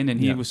buy in. And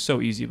he was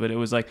so easy, but it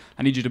was like,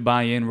 I need you to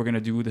buy in. We're going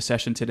to do the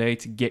session today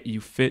to get you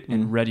fit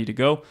and ready to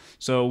go.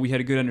 So we had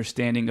a good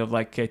understanding of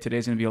like, okay,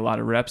 today's going to be a lot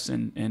of reps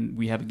and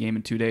we have a game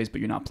in 2 days,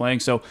 but you're not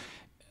playing. So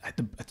at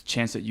the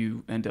chance that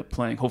you end up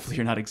playing, hopefully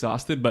you're not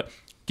exhausted, but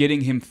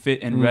getting him fit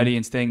and ready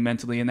and staying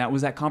mentally. And that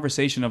was that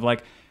conversation of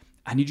like,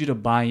 I need you to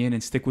buy in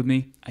and stick with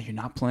me. You're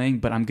not playing,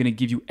 but I'm going to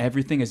give you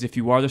everything as if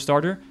you are the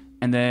starter.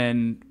 And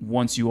then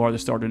once you are the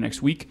starter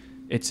next week,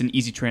 it's an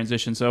easy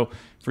transition. So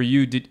for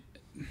you,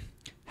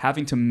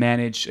 having to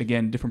manage,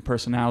 again, different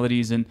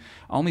personalities, and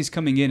Almi's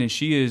coming in, and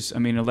she is, a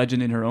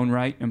legend in her own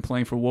right and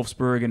playing for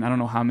Wolfsburg, and I don't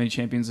know how many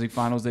Champions League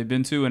finals they've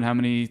been to and how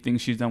many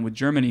things she's done with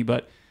Germany,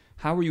 but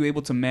how were you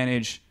able to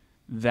manage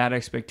that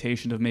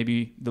expectation of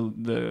maybe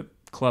the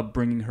club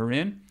bringing her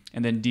in,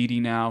 and then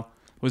Didi now?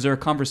 Was there a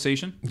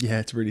conversation? Yeah,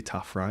 it's really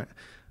tough, right?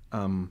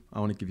 I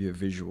want to give you a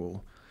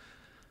visual.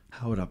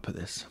 How would I put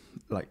this?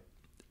 Like,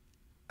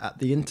 at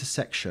the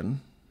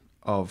intersection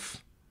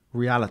of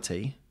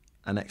reality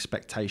and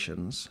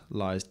expectations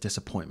lies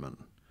disappointment,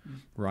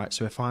 right?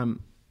 So if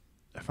I'm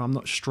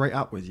not straight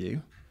up with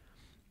you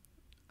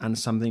and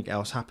something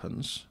else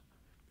happens,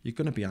 you're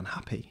going to be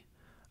unhappy.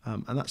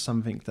 And that's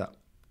something that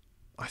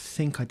I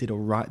think I did all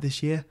right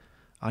this year.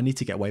 I need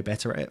to get way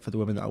better at it for the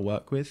women that I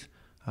work with.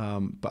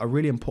 But a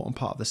really important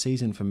part of the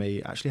season for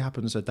me actually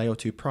happens a day or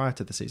 2 prior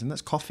to the season.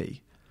 That's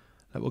coffee.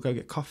 Like, we'll go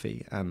get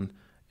coffee, and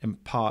in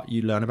part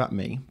you learn about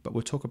me, but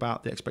we'll talk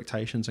about the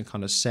expectations and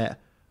kind of set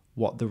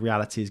what the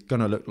reality is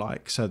going to look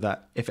like, so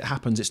that if it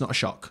happens, it's not a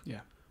shock.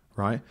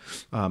 Right?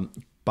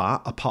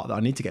 But a part that I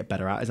need to get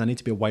better at is I need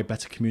to be a way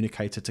better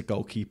communicator to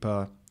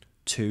goalkeeper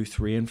 2,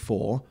 3, and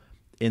 4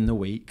 in the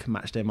week,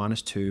 match day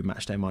 -2,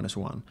 match day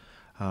 -1.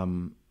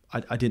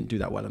 I didn't do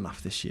that well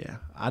enough this year.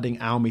 Adding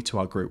Almi to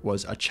our group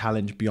was a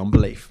challenge beyond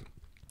belief.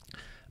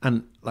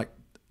 And like,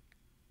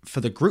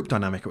 for the group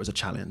dynamic, it was a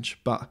challenge,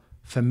 but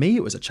for me,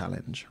 it was a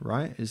challenge,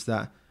 right? Is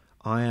that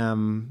I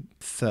am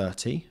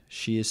 30,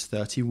 she is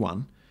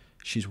 31.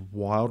 She's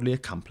wildly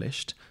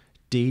accomplished.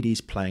 Dee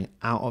Dee's playing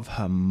out of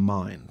her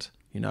mind.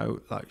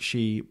 Like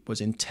she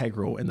was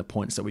integral in the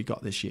points that we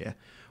got this year.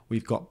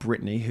 We've got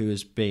Brittany, who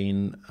has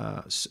been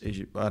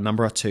a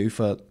number 2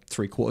 for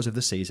 3/4 of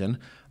the season,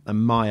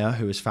 and Maya,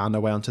 who has found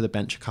her way onto the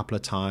bench a couple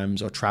of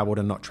times or travelled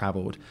and not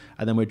travelled.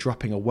 And then we're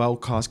dropping a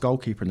world-class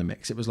goalkeeper in the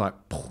mix. It was like,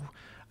 poof.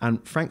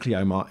 And frankly,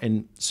 Omar,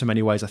 in so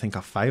many ways, I think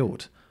I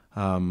failed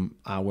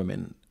our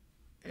women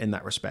in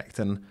that respect.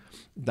 And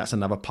that's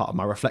another part of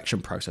my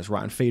reflection process,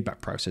 right? And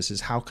feedback process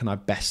is how can I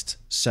best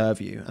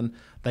serve you? And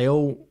they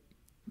all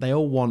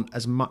want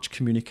as much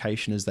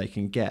communication as they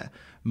can get.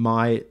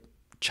 My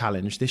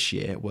challenge this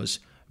year was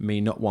me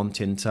not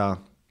wanting to,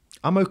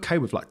 I'm okay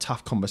with like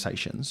tough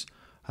conversations,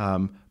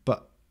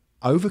 but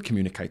over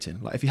communicating.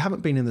 Like if you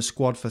haven't been in the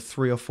squad for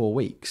 3 or 4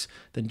 weeks,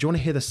 then do you want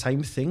to hear the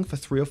same thing for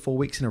 3 or 4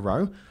 weeks in a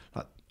row?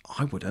 Like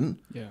I wouldn't.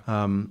 Yeah.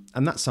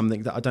 And that's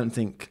something that I don't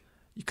think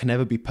you can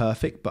never be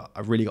perfect, but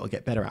I've really got to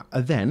get better at.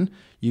 And then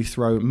you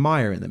throw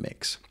Maya in the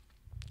mix.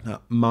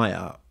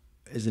 Maya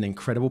is an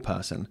incredible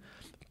person,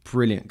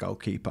 brilliant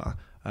goalkeeper.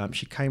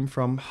 She came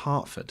from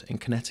Hartford in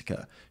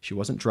Connecticut. She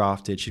wasn't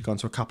drafted. She'd gone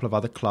to a couple of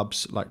other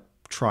clubs like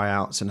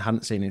tryouts and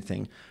hadn't seen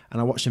anything. And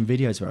I watched some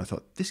videos where I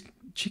thought,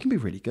 she can be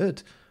really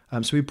good.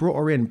 So we brought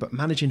her in, but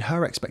managing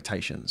her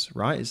expectations,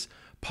 right, is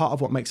part of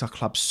what makes our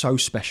club so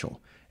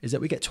special, is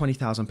that we get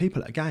 20,000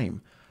 people at a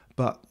game.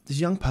 But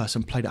this young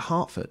person played at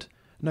Hartford.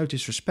 No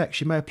disrespect,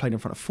 she may have played in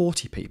front of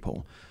 40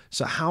 people.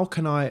 So how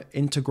can I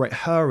integrate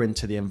her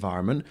into the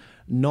environment,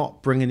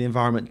 not bringing the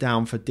environment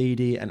down for Dee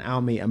Dee and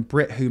Almi and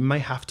Britt, who may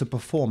have to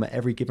perform at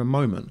every given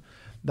moment?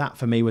 That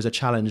for me was a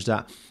challenge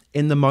that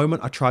in the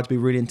moment I tried to be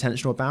really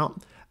intentional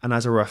about. And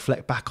as I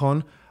reflect back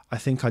on, I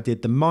think I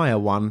did the Maya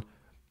one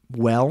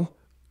well,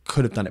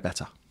 could have done it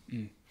better.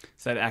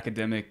 It's that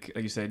academic,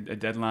 like you said, a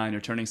deadline or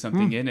turning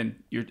something in,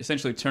 and you're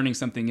essentially turning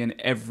something in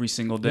every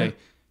single day. Yeah.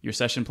 Your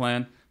session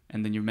plan,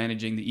 and then you're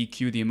managing the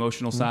EQ, the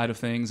emotional side of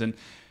things. And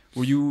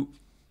were you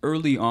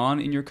early on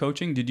in your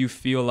coaching, did you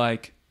feel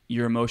like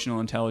your emotional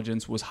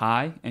intelligence was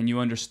high and you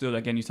understood,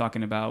 again, you're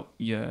talking about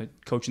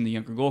coaching the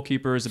younger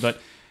goalkeepers, but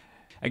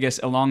I guess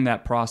along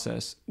that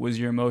process, was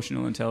your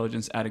emotional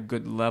intelligence at a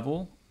good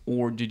level,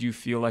 or did you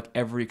feel like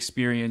every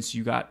experience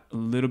you got a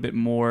little bit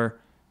more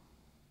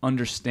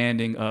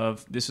understanding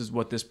of this is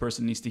what this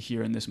person needs to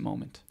hear in this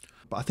moment?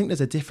 But I think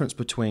there's a difference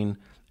between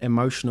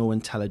emotional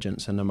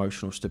intelligence and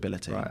emotional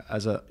stability. Right.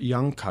 As a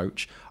young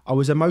coach, I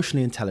was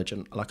emotionally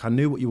intelligent. Like I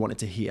knew what you wanted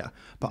to hear,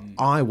 but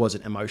I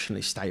wasn't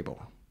emotionally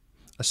stable.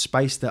 A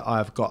space that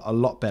I've got a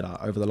lot better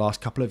over the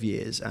last couple of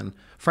years. And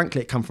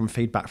frankly, it come from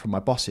feedback from my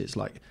bosses.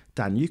 Like,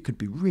 Dan, you could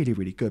be really,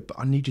 really good, but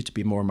I need you to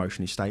be more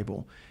emotionally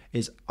stable.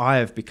 Is I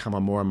have become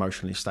a more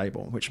emotionally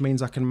stable, which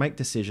means I can make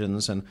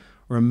decisions and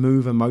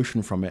remove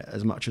emotion from it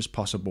as much as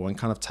possible and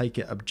kind of take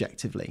it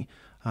objectively.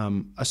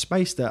 A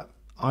space that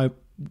I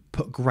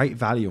put great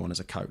value on as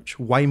a coach,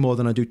 way more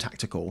than I do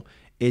tactical,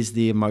 is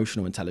the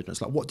emotional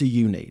intelligence. Like, what do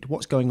you need?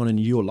 What's going on in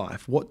your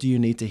life? What do you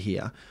need to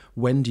hear?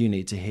 When do you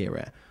need to hear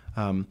it?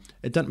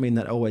 It doesn't mean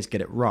that I always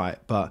get it right,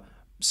 but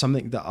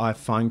something that I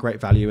find great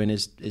value in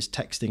is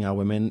texting our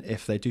women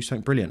if they do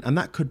something brilliant. And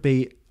that could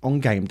be on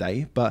game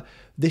day, but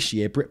this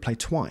year Britt played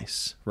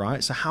twice,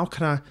 right? So how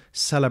can I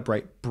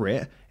celebrate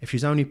Britt if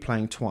she's only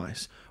playing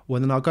twice?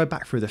 Well, then I'll go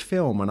back through the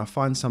film and I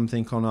find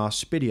something on our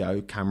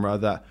Spidio camera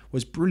that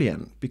was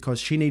brilliant because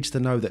she needs to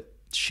know that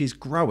she's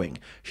growing.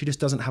 She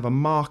just doesn't have a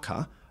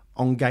marker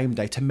on game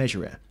day to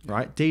measure it,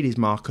 right? Dee Dee's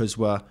markers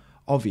were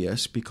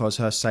obvious because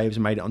her saves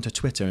made it onto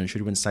Twitter and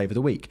should win Save of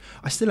the Week.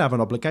 I still have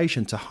an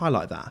obligation to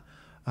highlight that.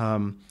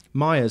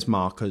 Maya's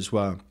markers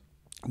were,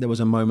 there was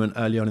a moment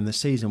early on in the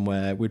season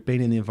where we'd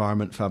been in the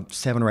environment for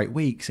 7 or 8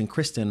 weeks and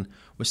Kristen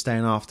was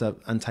staying after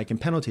and taking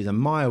penalties and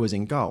Maya was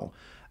in goal.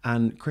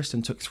 And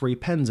Kristen took 3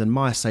 pens and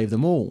Maya saved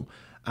them all.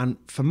 And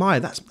for Maya,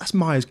 that's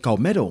Maya's gold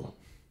medal,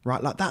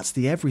 right? Like that's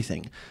the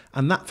everything.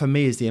 And that for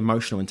me is the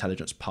emotional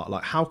intelligence part.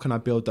 Like how can I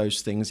build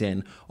those things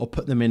in or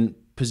put them in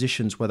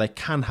positions where they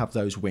can have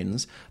those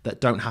wins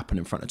that don't happen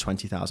in front of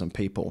 20,000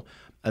 people.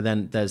 And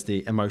then there's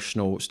the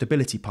emotional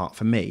stability part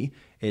for me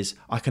is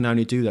I can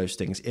only do those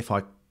things if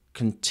I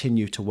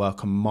continue to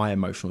work on my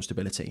emotional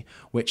stability,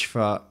 which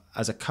for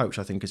as a coach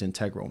I think is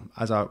integral.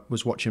 As I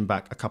was watching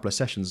back a couple of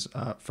sessions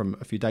from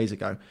a few days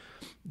ago,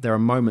 there are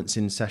moments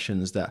in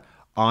sessions that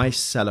I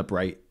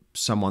celebrate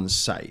someone's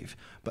save,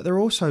 but there are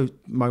also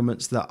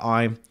moments that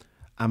I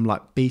am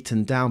like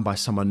beaten down by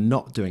someone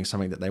not doing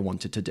something that they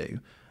wanted to do,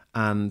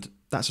 and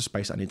that's a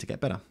space I need to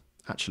get better.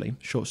 Actually,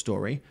 short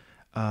story,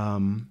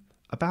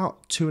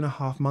 about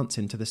 2.5 months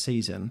into the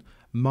season,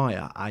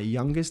 Maya, our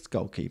youngest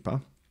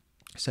goalkeeper,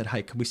 said,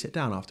 hey, can we sit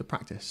down after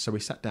practice? So we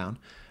sat down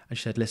and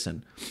she said,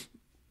 listen,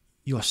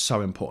 you're so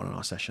important in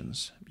our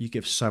sessions. You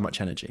give so much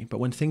energy. But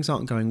when things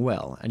aren't going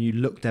well and you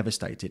look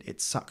devastated,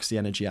 it sucks the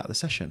energy out of the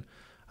session.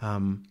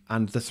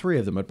 And the 3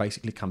 of them had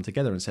basically come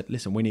together and said,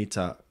 listen, we need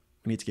to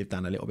give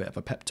Dan a little bit of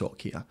a pep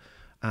talk here.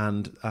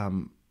 And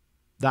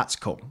that's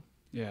cool.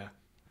 Yeah.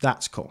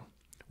 That's cool.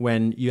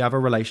 When you have a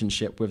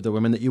relationship with the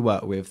women that you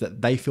work with,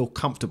 that they feel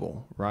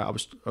comfortable, right? I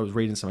was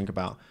reading something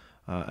about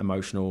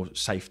emotional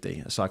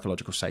safety,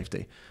 psychological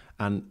safety.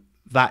 And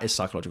that is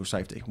psychological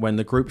safety. When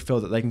the group feel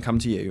that they can come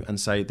to you and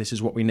say, this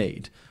is what we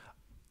need,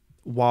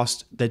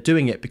 whilst they're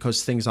doing it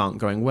because things aren't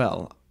going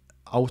well,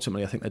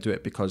 ultimately I think they do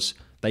it because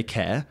they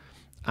care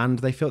and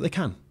they feel they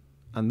can.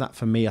 And that,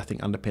 for me, I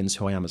think underpins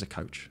who I am as a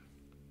coach.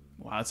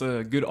 Wow, that's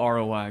a good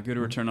ROI, good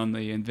return on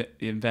the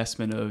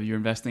investment of you're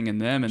investing in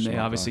them, and they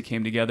obviously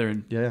came together.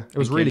 And yeah, it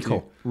was really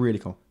cool. Really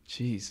cool.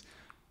 Jeez.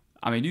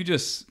 I mean, you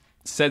just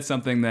said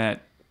something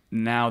that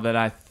now that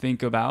I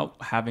think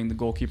about having the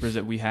goalkeepers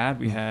that we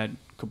had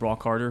Cabral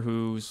Carter,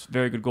 who's a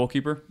very good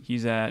goalkeeper.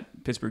 He's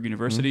at Pittsburgh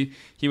University.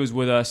 He was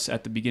with us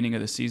at the beginning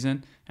of the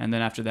season, and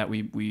then after that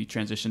we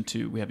transitioned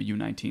to, we have a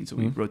U19, so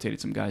we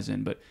rotated some guys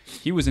in. But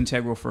he was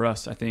integral for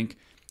us, I think,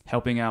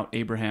 helping out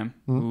Abraham,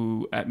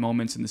 who at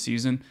moments in the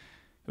season,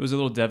 it was a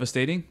little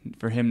devastating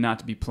for him not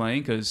to be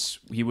playing because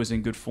he was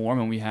in good form,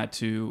 and we had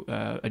to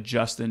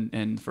adjust, and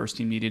the first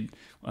team needed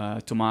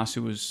Tomas,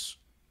 who was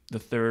the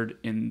third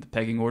in the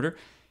pegging order.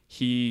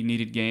 He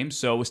needed games,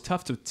 so it was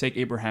tough to take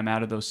Abraham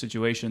out of those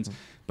situations.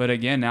 But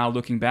again, now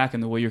looking back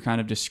and the way you're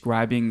kind of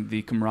describing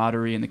the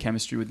camaraderie and the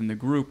chemistry within the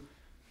group,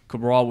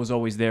 Cabral was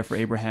always there for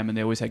Abraham, and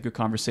they always had good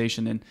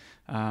conversation,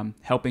 and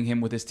helping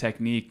him with his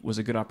technique was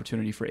a good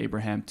opportunity for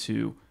Abraham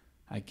to,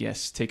 I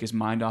guess, take his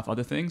mind off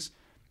other things.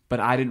 But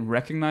I didn't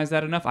recognize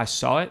that enough. I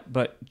saw it,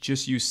 but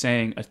just you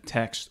saying a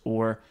text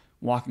or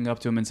walking up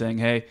to him and saying,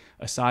 hey,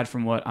 aside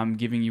from what I'm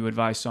giving you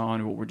advice on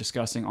or what we're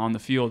discussing on the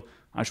field,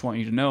 I just want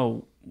you to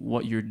know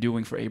what you're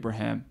doing for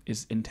Abraham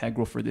is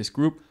integral for this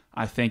group.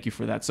 I thank you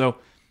for that. So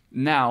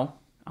now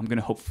I'm going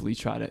to hopefully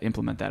try to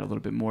implement that a little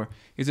bit more.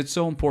 Is it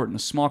so important? A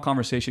small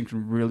conversation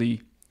can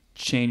really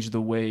change the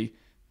way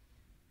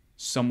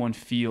someone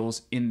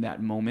feels in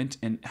that moment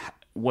and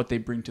what they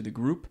bring to the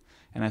group.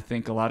 And I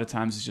think a lot of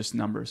times it's just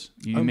numbers.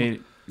 You made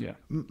it, yeah.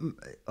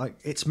 Like,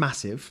 it's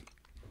massive.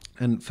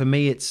 And for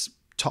me, it's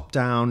top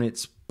down,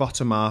 it's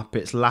bottom up,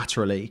 it's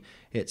laterally.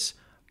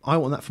 I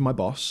want that from my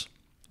boss,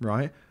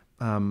 right?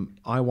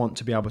 I want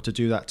to be able to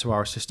do that to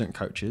our assistant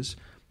coaches,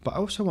 but I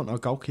also want our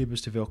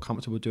goalkeepers to feel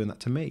comfortable doing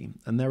that to me.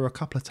 And there were a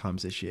couple of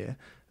times this year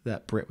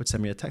that Britt would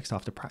send me a text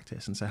after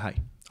practice and say, hey,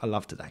 I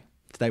love today.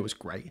 Today was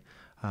great.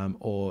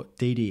 Or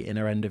Dee Dee in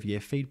her end of year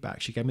feedback,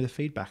 she gave me the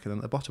feedback, and then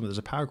at the bottom there's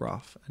a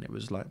paragraph, and it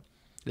was like,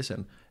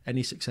 listen,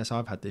 any success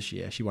I've had this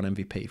year, she won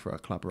MVP for her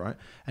club, right?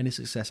 Any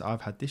success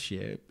I've had this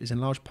year is in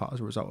large part as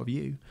a result of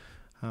you.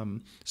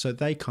 So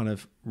they kind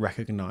of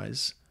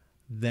recognize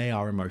they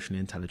are emotionally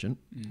intelligent,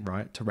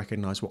 right? To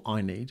recognize what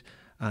I need.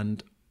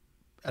 And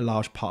a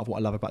large part of what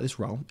I love about this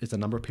role is the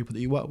number of people that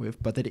you work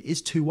with, but that it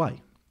is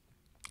two-way,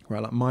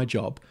 right? Like, my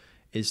job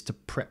is to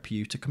prep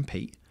you to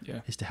compete,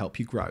 is to help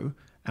you grow.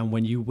 And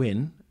when you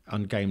win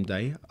on game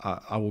day,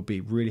 I will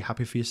be really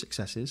happy for your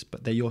successes,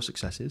 but they're your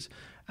successes.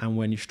 And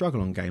when you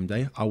struggle on game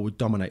day, I will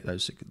dominate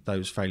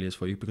those failures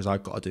for you because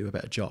I've got to do a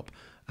better job.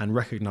 And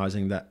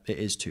recognizing that it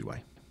is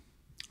two-way.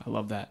 I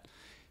love that.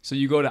 So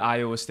you go to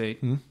Iowa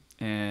State,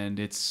 and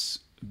it's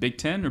Big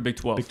 10 or Big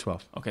 12? Big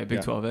 12. Okay,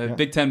 Big 12.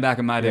 Big 10 back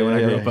in my day when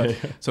I grew up. But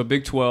so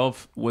Big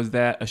 12, was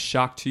that a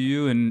shock to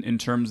you in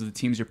terms of the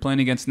teams you're playing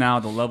against now,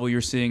 the level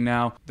you're seeing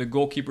now? The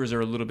goalkeepers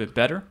are a little bit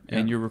better,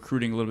 and you're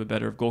recruiting a little bit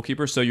better of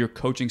goalkeepers. So your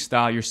coaching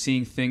style, you're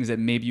seeing things that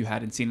maybe you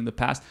hadn't seen in the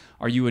past.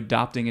 Are you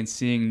adopting and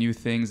seeing new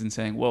things and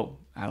saying, whoa,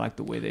 I like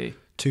the way they...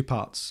 Two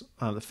parts.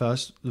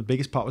 The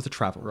biggest part was the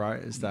travel, right?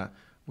 Is that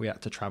we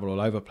had to travel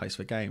all over the place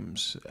for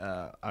games.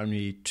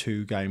 Only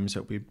 2 games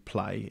that we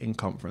play in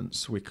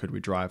conference we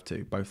drive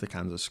to, both the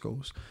Kansas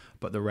schools.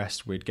 But the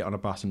rest, we'd get on a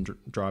bus and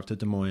drive to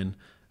Des Moines,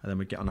 and then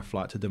we'd get on a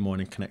flight to Des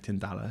Moines and connect in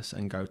Dallas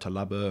and go to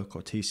Lubbock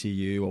or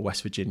TCU or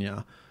West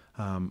Virginia.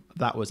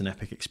 That was an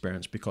epic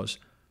experience because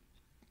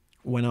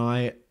when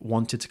I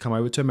wanted to come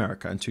over to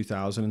America in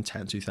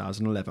 2010,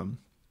 2011,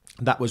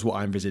 that was what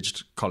I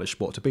envisaged college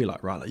sport to be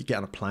like, right? Like, you get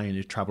on a plane,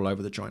 you travel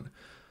over the joint.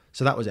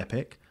 So that was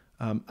epic.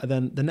 And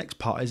then the next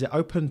part is it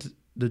opened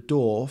the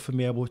door for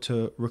me able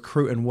to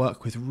recruit and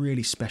work with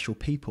really special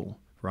people,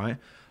 right?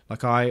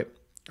 Like, I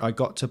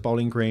got to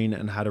Bowling Green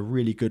and had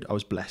I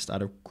was blessed. I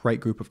had a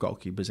great group of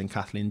goalkeepers in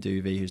Kathleen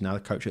Duvey, who's now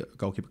the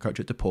goalkeeper coach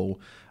at DePaul,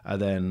 and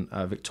then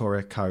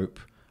Victoria Cope,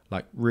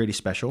 like, really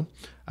special.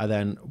 And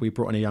then we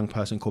brought in a young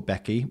person called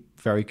Becky,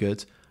 very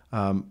good.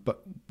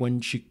 But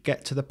when you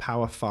get to the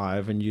Power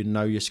 5 and you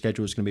know your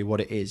schedule is going to be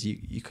what it is,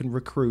 you can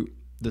recruit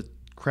the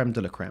creme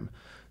de la creme.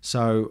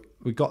 So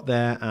we got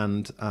there,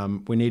 and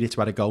we needed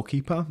to add a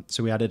goalkeeper.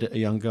 So we added a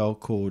young girl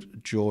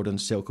called Jordan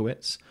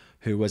Silkowitz,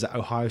 who was at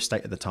Ohio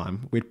State at the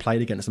time. We'd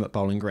played against them at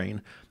Bowling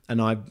Green, and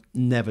I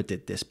never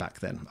did this back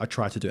then. I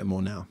try to do it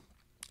more now.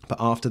 But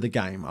after the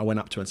game, I went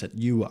up to her and said,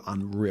 you were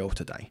unreal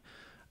today.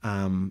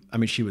 I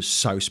mean, she was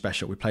so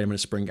special. We played them in a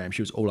spring game.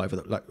 She was all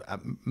over,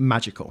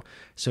 magical.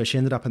 So she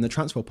ended up in the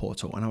transfer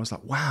portal, and I was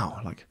like, wow,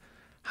 like,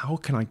 how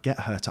can I get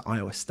her to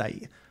Iowa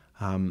State?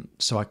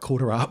 So I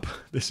called her up.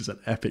 This is an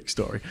epic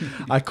story.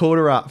 I called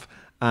her up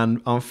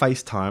and on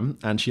FaceTime,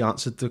 and she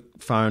answered the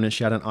phone, and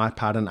she had an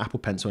iPad and an Apple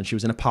Pencil, and she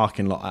was in a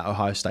parking lot at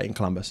Ohio State in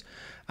Columbus.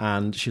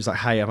 And she was like,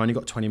 hey, I've only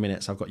got 20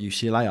 minutes. I've got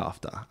UCLA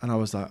after. And I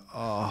was like,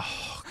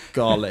 oh,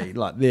 golly,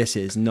 like this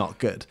is not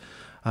good.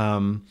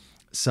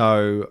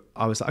 So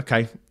I was like,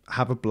 okay,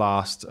 have a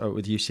blast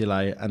with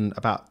UCLA. And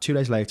about 2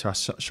 days later, I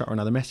shot her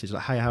another message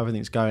like, hey, how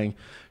everything's going?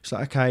 She's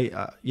like, okay,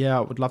 yeah,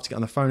 I would love to get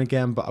on the phone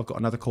again, but I've got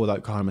another call with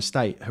Oklahoma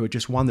State, who had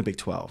just won the Big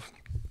 12.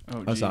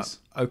 Oh, I was like,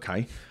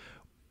 okay,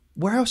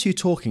 where else are you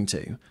talking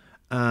to?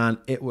 And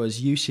it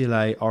was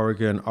UCLA,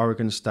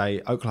 Oregon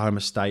State,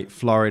 Oklahoma State,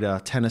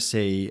 Florida,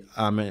 Tennessee.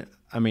 I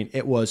mean,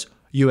 it was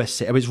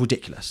USC. It was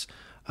ridiculous.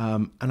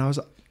 And I was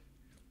like,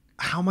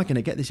 how am I going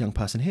to get this young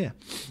person here?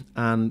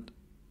 And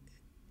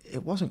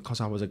it wasn't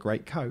because I was a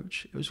great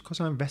coach. It was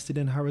because I invested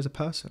in her as a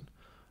person.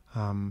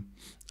 And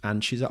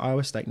she's at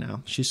Iowa State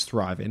now. She's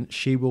thriving.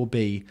 She will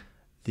be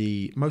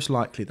most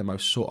likely the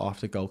most sought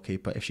after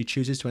goalkeeper. If she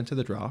chooses to enter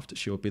the draft,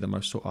 she will be the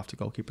most sought after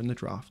goalkeeper in the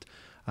draft.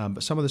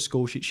 But some of the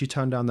schools, she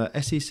turned down the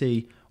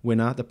SEC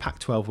winner, the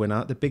Pac-12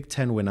 winner, the Big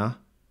Ten winner,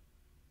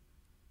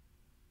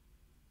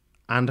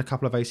 and a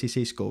couple of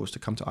ACC schools to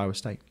come to Iowa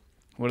State.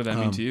 What did that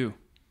mean to you?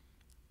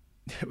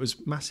 It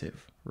was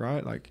massive,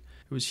 right? Like,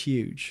 it was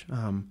huge.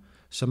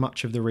 So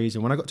much of the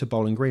reason, when I got to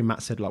Bowling Green,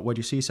 Matt said, like, where do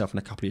you see yourself in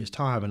a couple of years'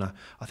 time? And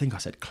I think I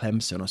said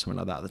Clemson or something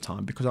like that at the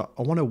time, because I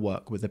want to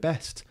work with the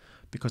best,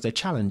 because they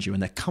challenge you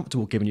and they're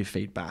comfortable giving you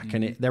feedback,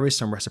 and there is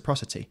some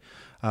reciprocity.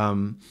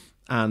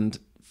 And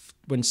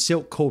when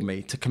Silk called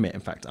me to commit,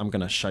 in fact, I'm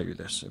going to show you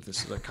this, if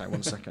this is okay,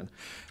 1 second,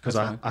 because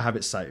I have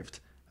it saved,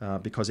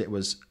 because it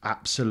was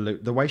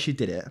absolute. The way she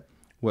did it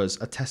was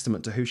a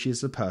testament to who she is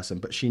as a person,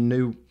 but she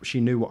knew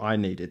what I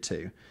needed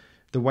to.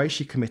 The way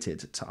she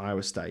committed to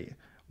Iowa State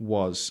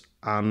was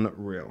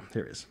unreal.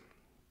 Here it is.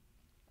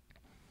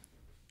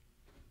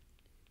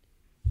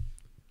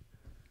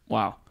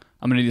 Wow.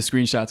 I'm going to need a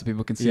screenshot so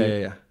people can see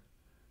it. Yeah.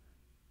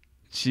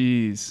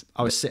 Jeez.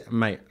 I was sitting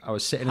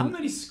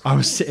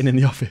in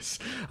the office,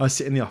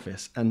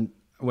 and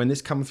when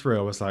this came through,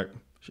 I was like,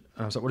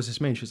 what does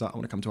this mean? She was like, I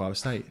want to come to Iowa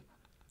State. I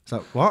was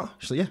like, what?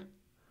 She's like, yeah.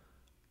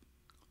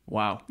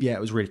 Wow. Yeah,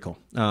 it was really cool.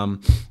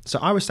 So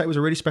Iowa State was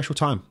a really special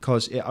time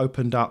because it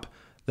opened up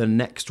the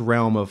next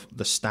realm of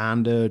the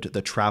standard,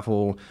 the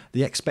travel,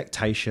 the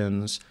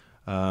expectations,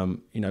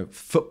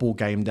 football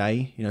game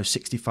day,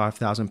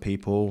 65,000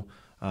 people,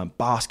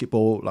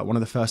 basketball. Like, one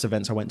of the first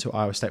events I went to at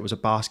Iowa State was a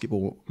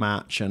basketball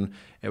match, and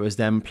it was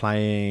them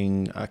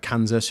playing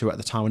Kansas, who at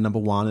the time were number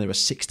one, and there were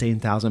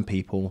 16,000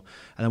 people.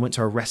 And I went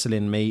to a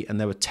wrestling meet, and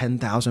there were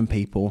 10,000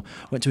 people.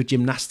 Went to a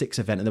gymnastics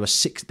event, and there were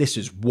this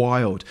is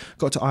wild.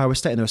 Got to Iowa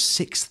State, and there were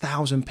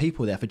 6,000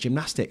 people there for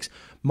gymnastics.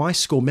 My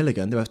school,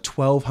 Milligan, there were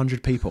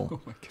 1,200 people.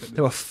 Oh my goodness.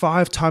 There were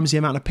 5 times the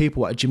amount of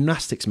people at a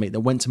gymnastics meet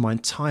that went to my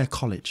entire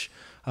college.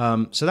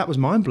 So that was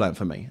mind-blowing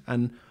for me.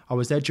 And I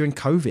was there during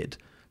COVID.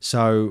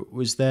 So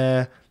was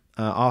there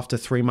after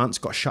 3 months,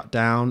 got shut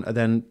down, and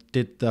then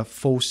did the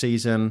full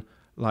season,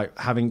 like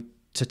having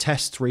to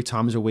test 3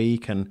 times a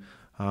week. And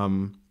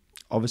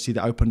obviously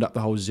that opened up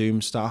the whole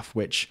Zoom stuff,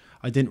 which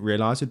I didn't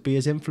realize would be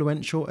as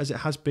influential as it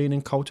has been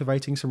in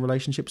cultivating some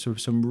relationships with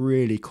some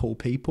really cool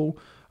people.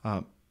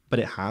 But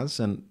it has,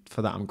 and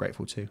for that I'm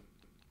grateful too.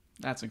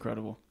 That's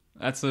incredible.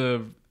 It's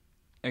in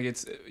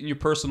your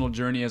personal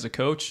journey as a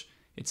coach,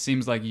 it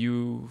seems like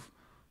the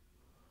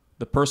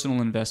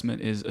personal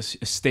investment is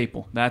a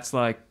staple. That's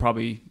like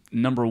probably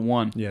number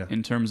one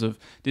in terms of,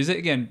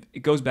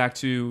 it goes back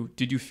to,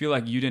 did you feel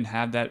like you didn't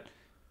have that,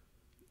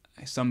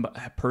 some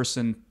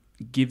person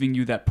giving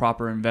you that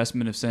proper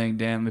investment of saying,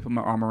 Dan, let me put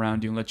my arm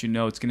around you and let you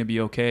know it's going to be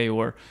okay,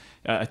 or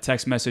a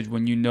text message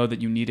when you know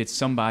that you needed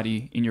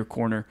somebody in your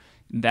corner?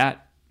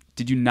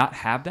 Did you not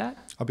have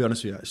that? I'll be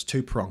honest with you, it's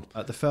two-pronged.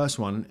 The first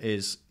one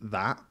is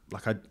that,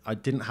 like, I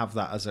didn't have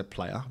that as a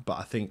player, but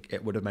I think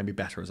it would have made me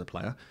better as a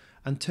player.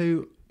 And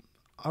 2,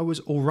 I was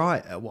all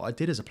right at what I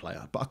did as a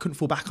player, but I couldn't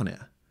fall back on it,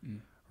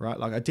 right?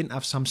 Like, I didn't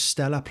have some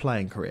stellar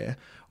playing career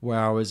where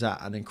I was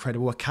at an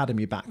incredible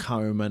academy back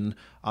home and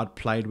I'd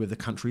played with the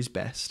country's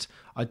best.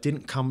 I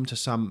didn't come to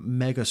some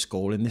mega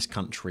school in this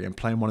country and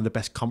play in one of the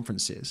best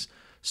conferences.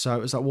 So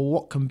it was like, well,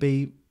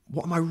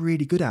 what am I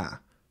really good at?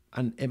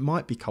 And it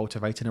might be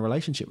cultivating a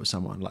relationship with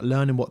someone, like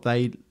learning what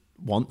they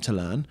want to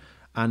learn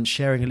and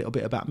sharing a little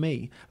bit about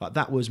me. Like,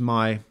 that was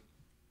my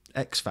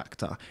X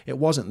factor. It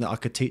wasn't that I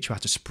could teach you how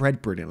to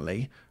spread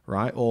brilliantly,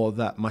 right? Or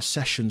that my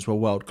sessions were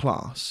world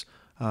class.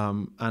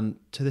 And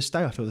to this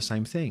day, I feel the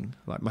same thing.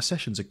 Like, my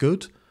sessions are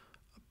good,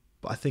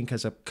 but I think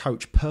as a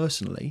coach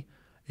personally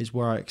is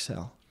where I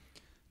excel.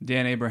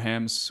 Dan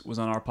Abrahams was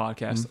on our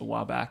podcast a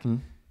while back,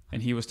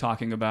 and he was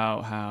talking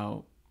about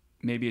how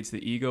maybe it's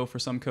the ego for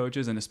some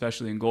coaches, and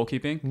especially in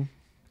goalkeeping.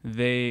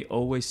 They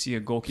always see a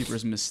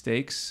goalkeeper's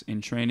mistakes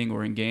in training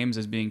or in games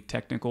as being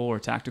technical or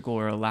tactical,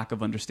 or a lack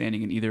of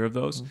understanding in either of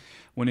those.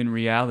 When in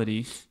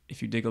reality,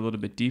 if you dig a little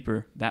bit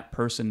deeper, that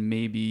person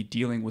may be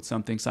dealing with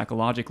something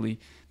psychologically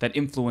that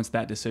influenced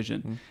that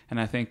decision.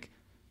 And I think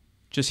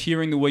just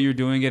hearing the way you're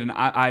doing it, and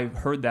I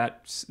heard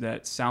that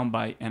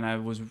soundbite, and I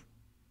was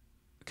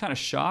kind of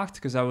shocked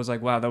because I was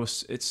like, wow,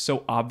 it's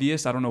so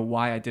obvious. I don't know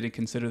why I didn't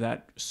consider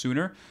that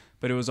sooner,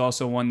 but it was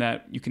also one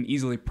that you can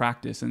easily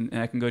practice. And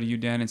I can go to you,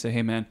 Dan, and say,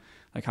 hey, man,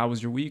 like, how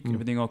was your week?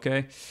 Everything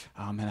okay?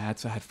 Oh, man, I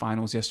had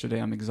finals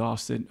yesterday. I'm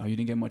exhausted. Oh, you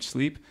didn't get much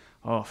sleep?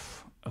 Oh,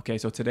 okay.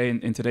 So today,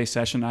 in today's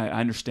session, I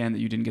understand that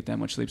you didn't get that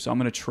much sleep. So I'm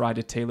going to try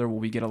to tailor where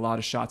we get a lot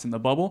of shots in the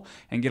bubble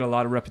and get a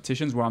lot of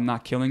repetitions where I'm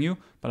not killing you,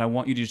 but I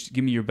want you to just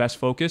give me your best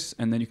focus,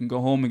 and then you can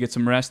go home and get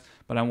some rest.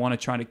 But I want to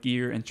try to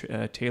gear and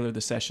tailor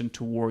the session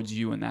towards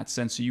you in that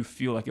sense, so you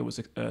feel like it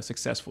was a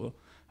successful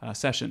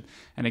session.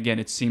 And again,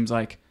 it seems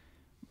like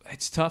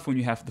it's tough when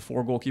you have the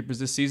 4 goalkeepers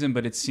this season,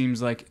 but it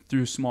seems like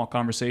through small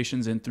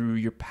conversations and through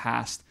your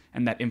past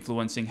and that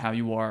influencing how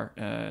you are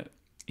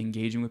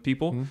engaging with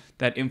people,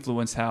 that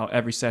influence how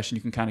every session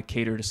you can kind of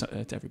cater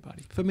to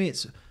everybody. For me,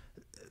 it's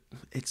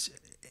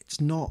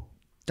not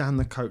Dan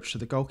the coach to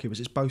the goalkeepers.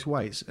 It's both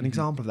ways. An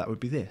example of that would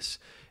be this,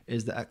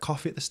 is that at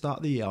coffee at the start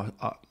of the year,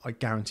 I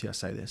guarantee I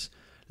say this,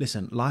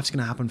 listen, life's going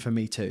to happen for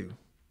me too,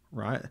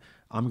 right?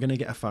 I'm going to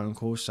get a phone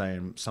call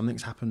saying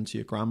something's happened to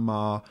your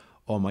grandma,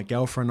 or my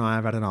girlfriend and I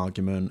have had an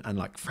argument, and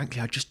like,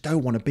 frankly, I just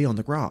don't want to be on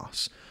the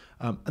grass.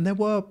 And there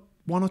were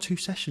 1 or 2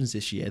 sessions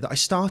this year that I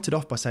started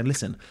off by saying,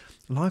 listen,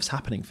 life's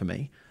happening for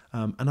me,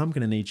 and I'm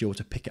going to need you all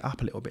to pick it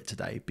up a little bit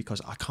today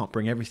because I can't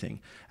bring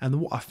everything.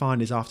 And what I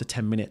find is after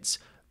 10 minutes,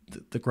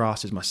 the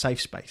grass is my safe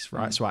space,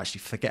 right? So I actually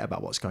forget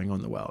about what's going on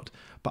in the world.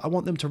 But I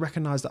want them to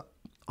recognize that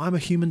I'm a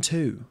human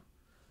too.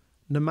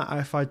 No matter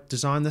if I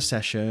design the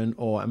session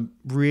or I'm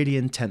really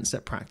intense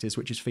at practice,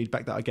 which is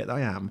feedback that I get that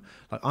I am,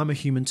 like, I'm a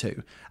human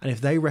too. And if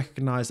they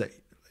recognize that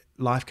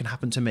life can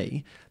happen to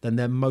me, then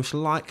they're most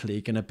likely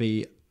going to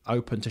be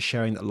open to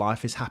sharing that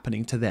life is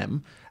happening to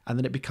them. And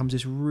then it becomes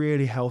this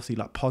really healthy,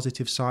 like,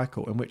 positive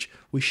cycle in which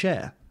we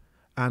share.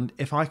 And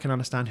if I can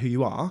understand who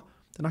you are,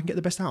 then I can get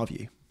the best out of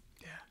you.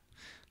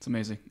 It's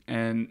amazing.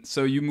 And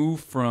so you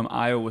moved from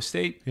Iowa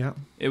State. Yeah.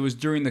 It was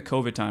during the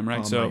COVID time,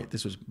 right? Oh, so mate,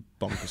 this was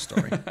bonkers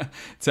story.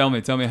 tell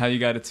me how you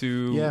got it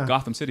to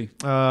Gotham City.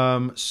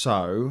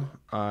 So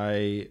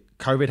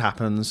COVID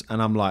happens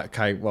and I'm like,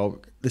 okay,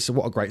 well, this is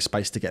what a great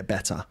space to get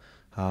better.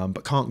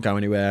 But can't go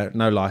anywhere,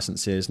 no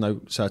licenses, no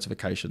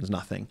certifications,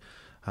 nothing.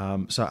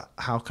 So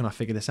how can I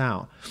figure this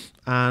out?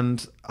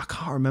 And I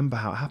can't remember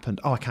how it happened.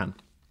 Oh, I can.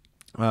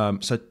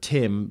 So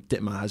Tim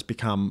Dittmer has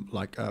become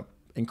like a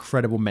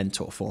incredible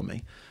mentor for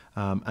me.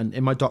 And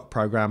in my doc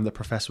program, the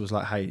professor was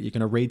like, hey, you're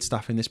going to read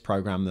stuff in this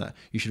program that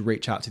you should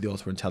reach out to the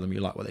author and tell them you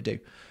like what they do.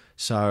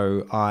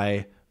 So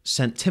I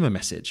sent Tim a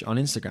message on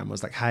Instagram. I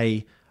was like,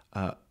 hey,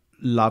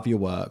 love your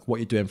work.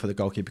 What you're doing for the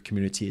goalkeeper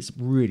community is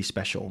really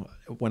special.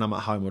 When I'm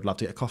at home, I'd love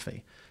to get a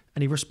coffee.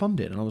 And he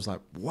responded, and I was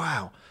like,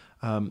 wow.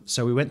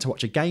 So we went to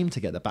watch a game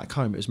together back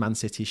home. It was Man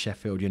City,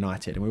 Sheffield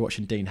United, and we were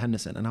watching Dean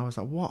Henderson. And I was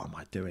like, what am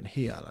I doing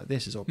here? Like,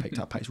 this is all picked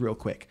up pace real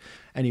quick.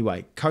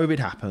 Anyway, COVID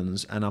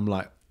happens, and I'm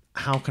like,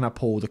 how can I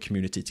pull the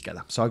community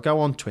together? So I go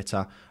on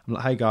Twitter. I'm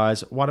like, hey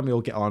guys, why don't we all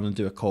get on and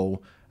do a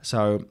call?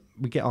 So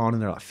we get on,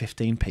 and there are like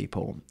 15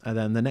 people. And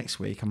then the next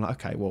week, I'm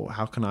like, okay, well,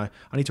 how can I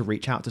need to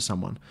reach out to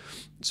someone.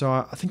 So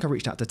I think I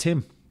reached out to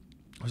Tim.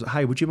 I was like,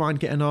 hey, would you mind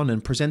getting on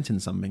and presenting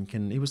something?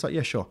 And he was like,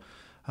 yeah, sure.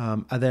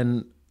 And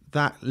then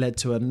that led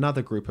to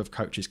another group of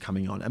coaches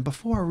coming on. And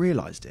before I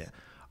realized it,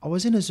 I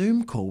was in a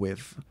Zoom call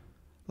with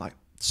like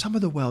some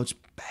of the world's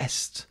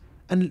best.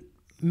 And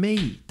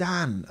me,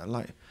 Dan,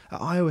 like at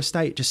Iowa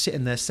State, just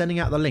sitting there sending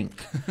out the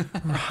link,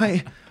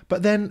 right?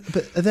 But then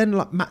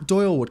like Matt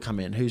Doyle would come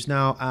in, who's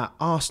now at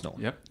Arsenal.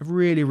 Yep. A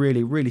really,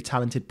 really, really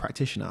talented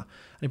practitioner.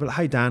 And he'd be like,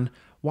 hey, Dan,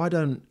 why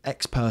don't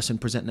X person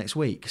present next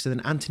week? So then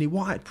Anthony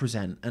White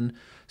present. And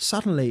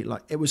suddenly,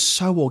 like, it was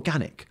so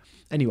organic.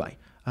 Anyway,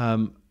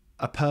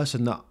 a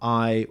person that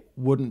I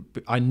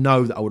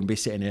know that I wouldn't be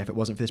sitting here if it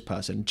wasn't for this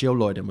person. Jill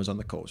Lloyden was on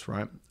the course,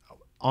 right?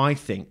 I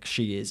think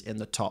she is in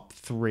the top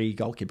 3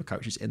 goalkeeper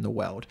coaches in the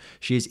world.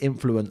 She has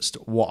influenced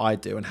what I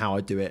do and how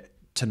I do it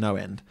to no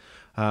end.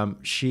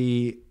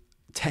 She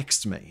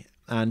texted me,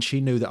 and she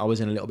knew that I was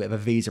in a little bit of a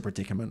visa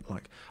predicament.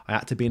 Like, I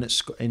had to be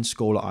in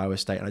school at Iowa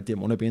State, and I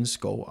didn't want to be in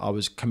school. I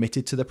was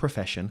committed to the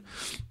profession,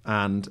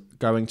 and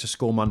going to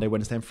school Monday,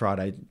 Wednesday, and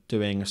Friday,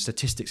 doing a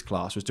statistics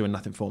class was doing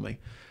nothing for me.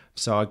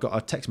 So I got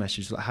a text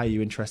message like, hey, are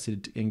you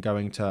interested in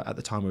going to, at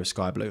the time we were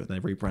Sky Blue, and they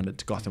rebranded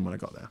to Gotham when I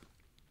got there.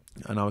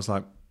 And I was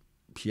like,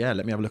 yeah,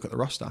 let me have a look at the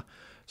roster.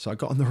 So I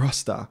got on the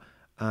roster,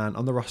 and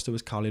on the roster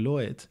was Carly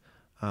Lloyd,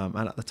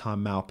 and at the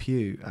time Mal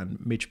Pugh and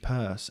Midge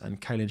Purse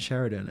and Kaylin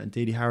Sheridan and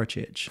Didi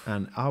Haricic,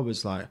 and I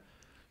was like,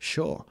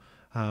 sure.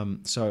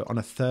 So on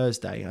a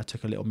Thursday, I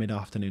took a little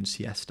mid-afternoon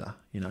siesta,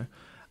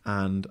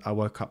 and I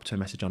woke up to a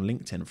message on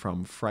LinkedIn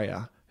from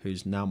Freya,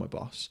 who's now my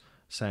boss,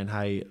 saying,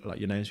 hey, like,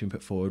 your name's been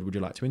put forward, would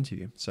you like to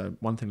interview? So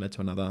one thing led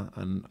to another,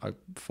 and I was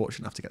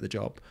fortunate enough to get the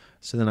job.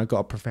 So then I got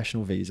a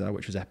professional visa,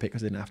 which was epic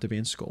because I didn't have to be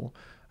in school.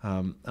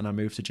 And I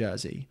moved to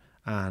Jersey.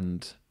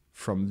 And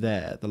from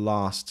there, the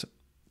last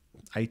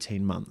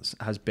 18 months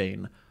has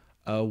been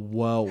a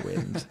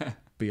whirlwind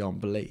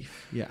beyond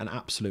belief. Yeah, an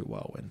absolute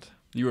whirlwind.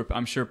 You were,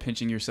 I'm sure,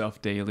 pinching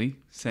yourself daily,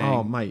 saying,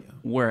 oh, mate,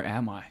 where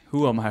am I?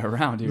 Who am I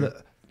around here?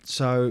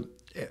 So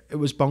it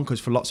was bonkers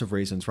for lots of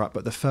reasons, right?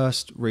 But the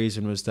first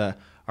reason was that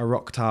I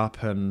rocked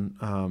up and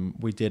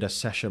we did a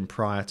session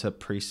prior to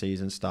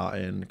pre-season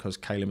starting because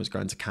Kaylin was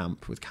going to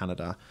camp with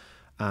Canada.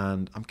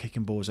 And I'm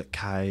kicking balls at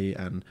Kay,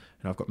 and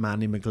I've got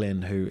Mandy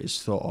McGlynn, who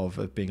is thought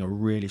of being a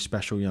really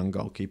special young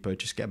goalkeeper,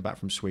 just getting back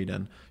from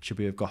Sweden. She'll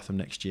be with Gotham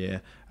next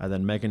year. And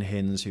then Megan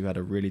Hinz, who had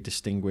a really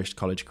distinguished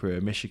college career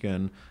in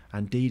Michigan,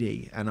 and Dee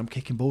Dee. And I'm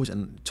kicking balls,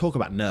 and talk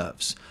about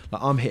nerves.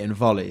 Like, I'm hitting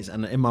volleys,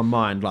 and in my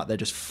mind, like, they're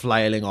just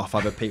flailing off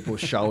other people's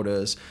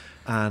shoulders.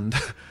 And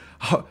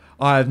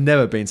I have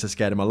never been so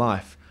scared in my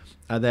life.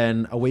 And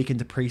then a week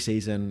into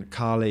pre-season,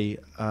 Carly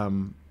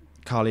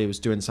was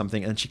doing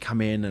something, and she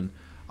come in, and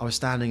I was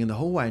standing in the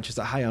hallway and she's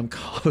like, "Hey, I'm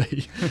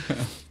Carly."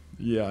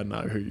 Yeah, I know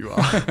who you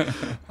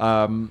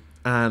are.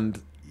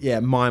 And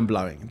yeah, mind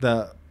blowing.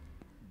 Do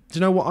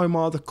you know what,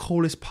 Omar? The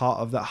coolest part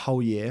of that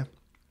whole year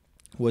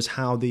was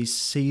how these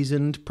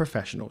seasoned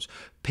professionals,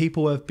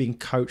 people who have been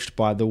coached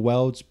by the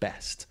world's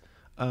best,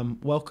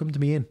 welcomed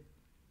me in.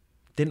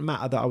 Didn't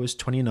matter that I was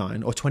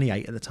 29 or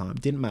 28 at the time.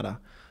 Didn't matter.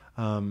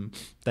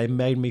 They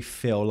made me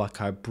feel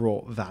like I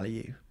brought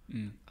value.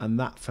 And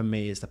that for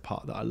me is the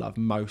part that I love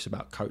most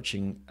about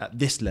coaching at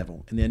this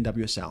level in the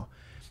NWSL,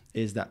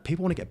 is that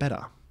people want to get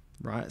better,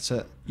 right?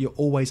 So you're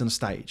always on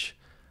stage.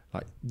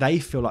 Like, they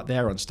feel like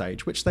they're on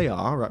stage, which they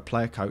are, right?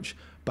 Player coach.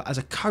 But as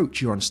a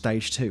coach, you're on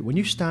stage too. When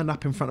you stand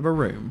up in front of a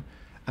room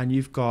and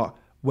you've got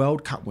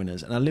World Cup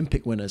winners and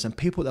Olympic winners and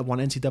people that won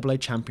NCAA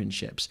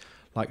championships,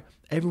 like,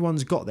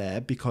 everyone's got there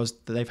because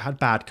they've had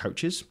bad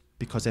coaches,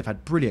 because they've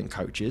had brilliant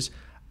coaches,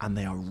 and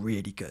they are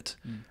really good.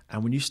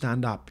 And when you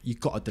stand up,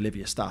 you've got to deliver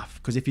your stuff.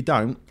 Because if you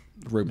don't,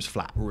 the room's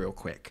flat real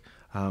quick.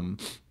 And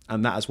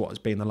that is what has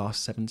been the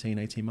last 17,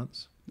 18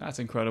 months. That's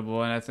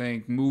incredible. And I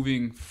think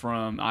moving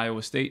from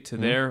Iowa State to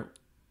there,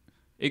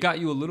 it got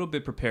you a little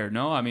bit prepared,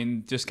 no? I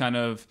mean, just kind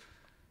of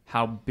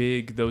how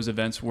big those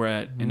events were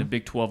in a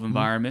Big 12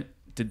 environment.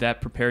 Did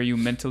that prepare you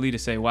mentally to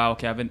say, wow,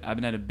 okay, I've been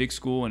at a big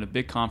school and a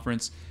big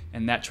conference,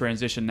 and that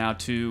transition now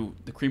to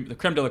the creme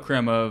de la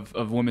creme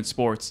of women's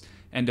sports,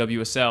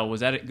 NWSL, was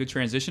that a good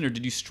transition, or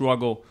did you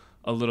struggle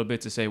a little bit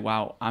to say,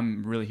 wow,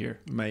 I'm really here?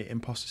 Mate,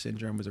 imposter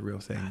syndrome was a real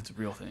thing. It's a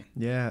real thing.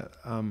 Yeah.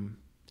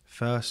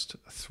 First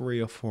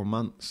 3 or 4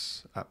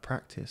 months at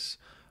practice,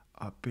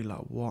 I'd be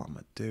like, what am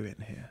I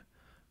doing here?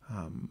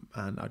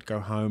 And I'd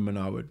go home and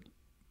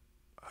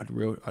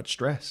I'd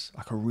stress.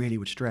 Like, I really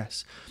would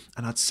stress.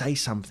 And I'd say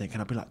something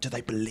and I'd be like, do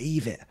they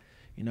believe it?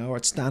 You know, or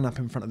I'd stand up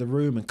in front of the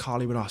room and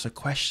Carly would ask a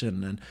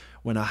question, and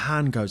when her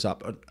hand goes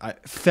up, I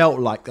felt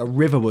like a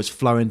river was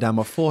flowing down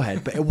my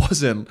forehead, but it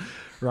wasn't,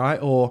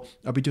 right? Or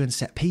I'd be doing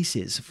set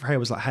pieces. Freya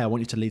was like, "Hey, I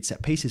want you to lead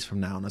set pieces from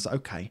now." And I was like,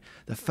 okay.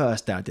 The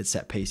first day I did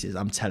set pieces,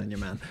 I'm telling you,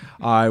 man,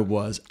 I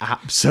was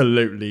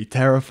absolutely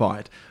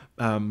terrified.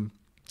 And,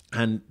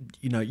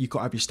 you know, you've got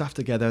to have your stuff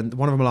together, and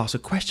one of them will ask a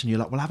question. You're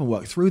like, well, I haven't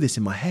worked through this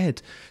in my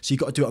head. So you've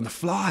got to do it on the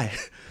fly.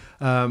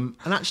 And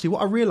actually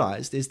what I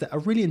realized is that a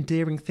really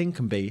endearing thing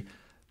can be,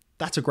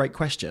 that's a great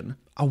question.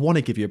 I want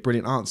to give you a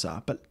brilliant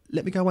answer, but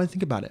let me go away and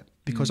think about it,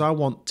 because I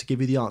want to give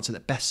you the answer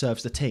that best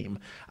serves the team.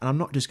 And I'm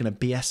not just going to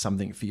BS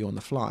something for you on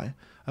the fly.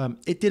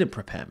 It didn't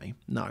prepare me.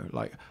 No,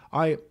 like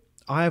I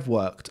have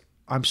worked.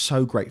 I'm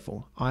so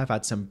grateful. I've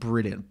had some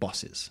brilliant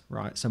bosses,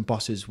 right? Some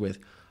bosses with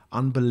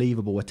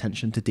unbelievable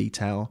attention to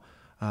detail,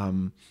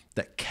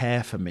 that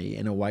care for me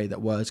in a way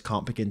that words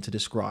can't begin to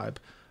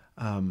describe.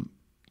 And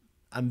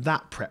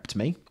that prepped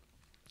me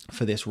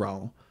for this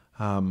role.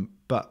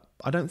 But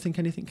I don't think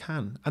anything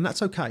can. And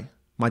that's okay.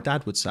 My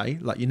dad would say,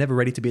 like, you're never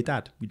ready to be a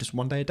dad. You're just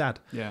one day a dad.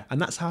 Yeah.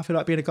 And that's how I feel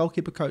like being a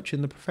goalkeeper coach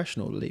in the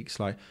professional leagues.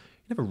 Like,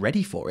 you're never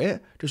ready for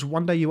it. Just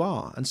one day you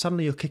are. And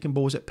suddenly you're kicking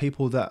balls at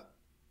people that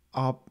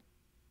are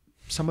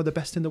some of the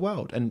best in the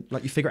world. And,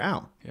 like, you figure it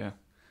out. Yeah.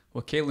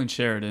 Well, Caitlin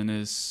Sheridan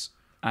is,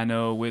 I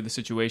know with the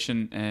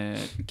situation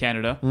in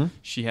Canada,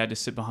 she had to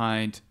sit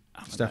behind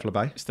Steph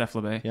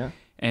LeBay. Yeah.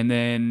 And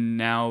then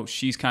now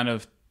she's kind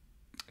of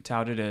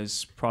touted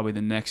as probably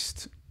the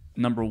next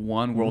number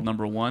one, world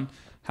number one.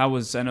 How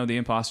was, I know the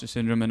imposter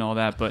syndrome and all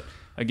that, but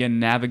again,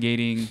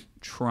 navigating,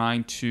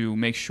 trying to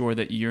make sure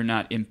that you're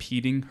not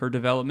impeding her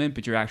development,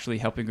 but you're actually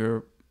helping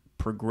her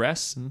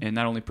progress, and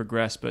not only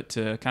progress, but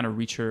to kind of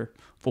reach her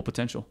full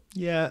potential.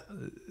 Yeah,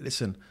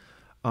 listen,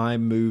 I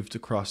moved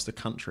across the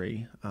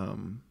country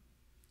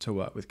to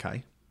work with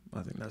Kay.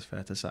 I think that's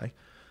fair to say.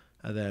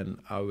 And then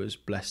I was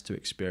blessed to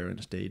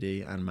experience Dee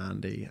Dee and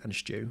Mandy and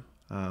Stu.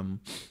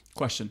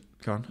 Question.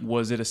 Go on.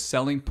 Was it a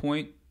selling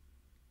point?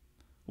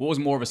 What was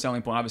more of a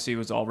selling point? Obviously, it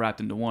was all wrapped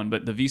into one,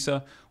 but the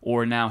visa,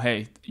 or now,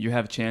 hey, you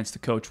have a chance to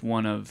coach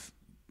one of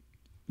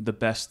the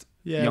best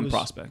young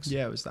prospects.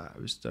 Yeah, it was that.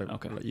 It was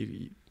okay. Like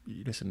you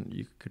listen,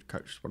 you could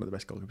coach one of the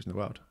best goalkeepers in the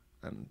world,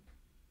 and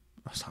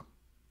I was like,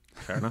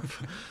 fair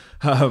enough.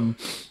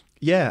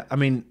 Yeah, I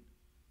mean,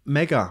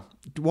 mega.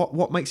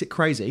 What makes it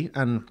crazy?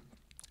 And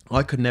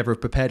I could never have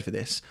prepared for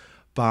this,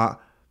 but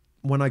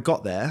when I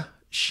got there,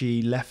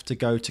 she left to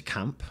go to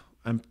camp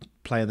and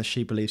play in the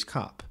She Believes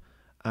Cup.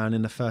 And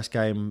in the first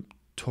game,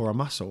 tore a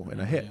muscle in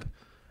her hip.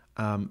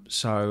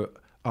 So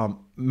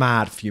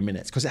mad few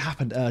minutes because it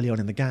happened early on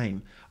in the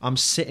game. I'm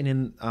sitting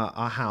in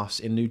our house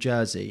in New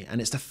Jersey, and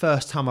it's the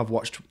first time I've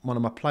watched one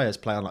of my players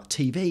play on like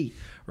TV.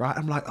 Right,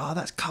 I'm like, oh,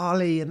 that's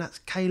Carly and that's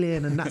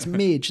Kaylin and that's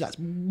Midge.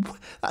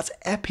 That's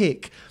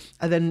epic.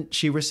 And then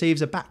she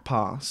receives a back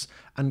pass,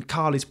 and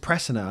Carly's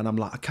pressing her, and I'm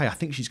like, okay, I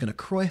think she's going to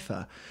Cruyff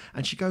her,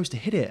 and she goes to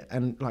hit it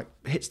and like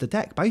hits the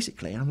deck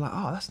basically. And I'm like,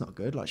 oh, that's not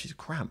good. Like she's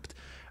cramped,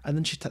 and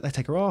then they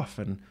take her off,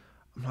 and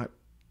I'm like,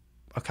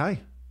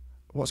 okay,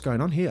 what's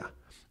going on here?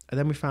 And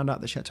then we found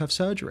out that she had to have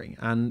surgery,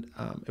 and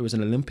it was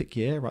an Olympic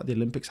year, right? The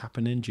Olympics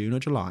happen in June or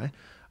July.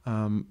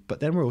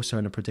 But then we're also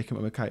in a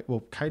predicament with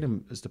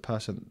Kaylin is the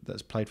person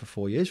that's played for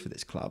 4 years for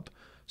this club.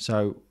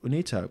 So we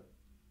need to,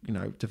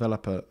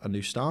 develop a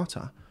new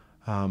starter.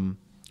 And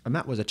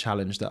that was a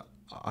challenge that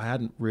I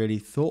hadn't really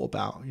thought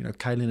about.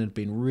 Kaylin had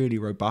been really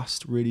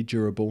robust, really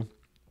durable.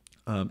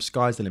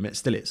 Sky's the limit,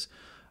 still is.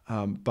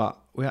 But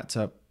we had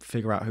to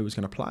figure out who was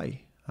going to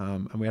play.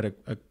 And we had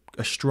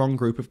a strong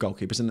group of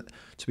goalkeepers. And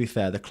to be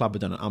fair, the club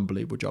had done an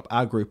unbelievable job.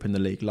 Our group in the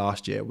league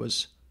last year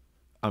was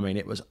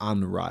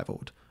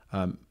unrivaled.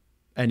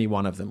 Any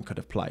one of them could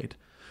have played.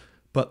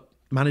 But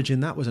managing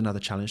that was another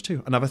challenge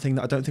too. Another thing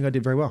that I don't think I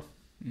did very well.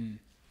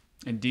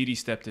 And Didi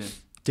stepped in.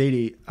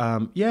 Didi,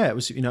 it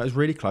was it was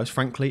really close.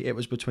 Frankly, it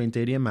was between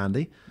Didi and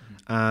Mandy.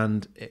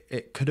 And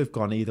it could have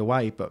gone either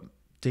way. But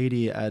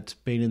Didi had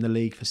been in the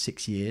league for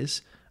 6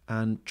 years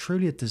and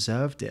truly had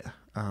deserved it.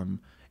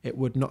 It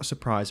would not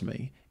surprise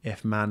me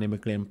if Mandy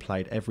McGlynn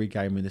played every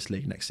game in this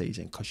league next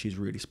season because she's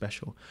really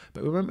special.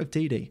 But we went with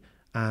Didi,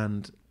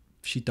 and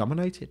she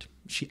dominated.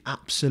 She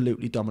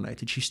absolutely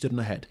dominated. She stood on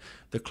her head.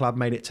 The club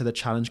made it to the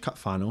Challenge Cup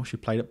final. She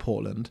played at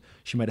Portland.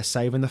 She made a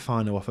save in the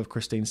final off of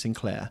Christine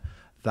Sinclair.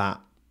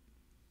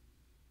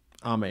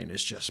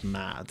 It's just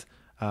mad.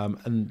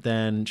 And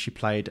then she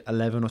played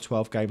 11 or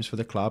 12 games for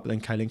the club. Then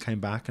Kaylin came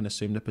back and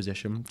assumed the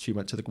position. She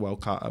went to the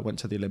World Cup, went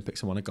to the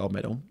Olympics and won a gold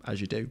medal, as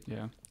you do.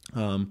 Yeah.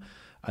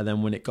 And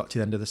then when it got to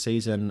the end of the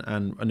season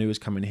and Anu was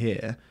coming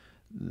here,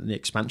 the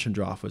expansion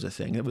draft was a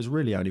thing. It was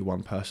really only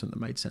one person that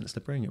made sense to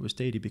bring. It was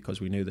Didi, because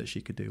we knew that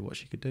she could do what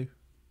she could do.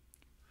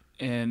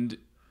 And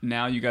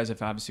now you guys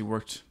have obviously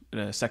worked at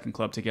a second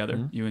club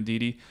together, you and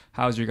Didi.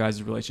 How's your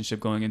guys' relationship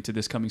going into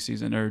this coming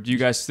season? Or do you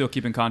guys still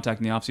keep in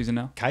contact in the off season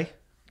now?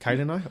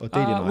 Kaylin and I, or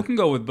Didi and I? We can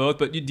go with both,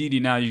 but Didi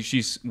now,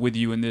 she's with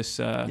you in this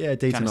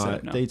Didi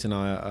and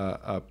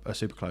I are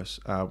super close.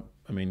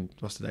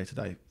 What's the day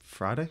today?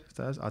 Friday?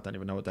 Thursday? I don't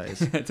even know what day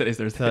it is. Today's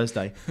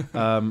Thursday.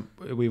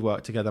 We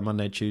worked together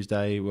Monday,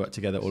 Tuesday, worked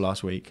together all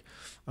last week.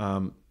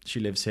 She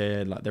lives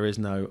here. Like, there is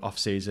no off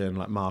season,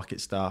 like market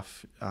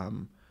stuff.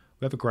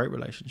 We have a great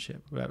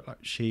relationship. I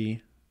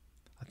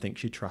think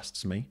she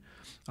trusts me.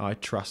 I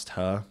trust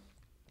her.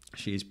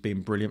 She's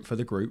been brilliant for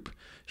the group.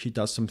 She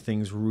does some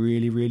things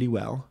really, really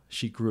well.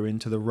 She grew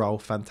into the role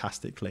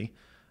fantastically,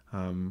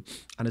 and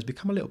has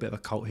become a little bit of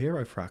a cult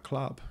hero for our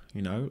club.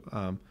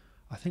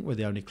 I think we're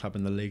the only club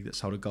in the league that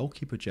sold a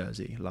goalkeeper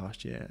jersey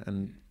last year,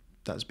 and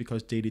that's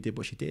because Didi did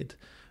what she did.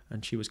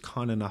 And she was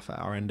kind enough at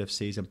our end of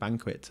season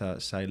banquet to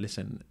say,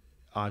 listen,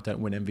 I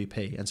don't win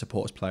MVP and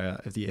supporters player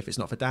of the year if it's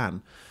not for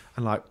Dan.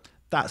 And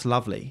that's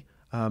lovely.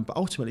 But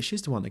ultimately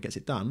she's the one that gets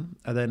it done.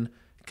 And then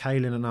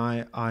Kaylin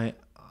and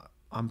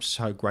I'm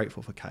so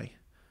grateful for Kay.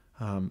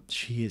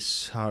 She is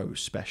so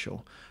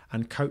special.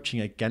 And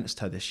coaching against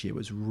her this year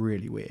was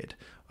really weird.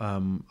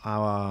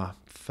 Our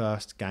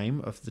first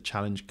game of the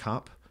Challenge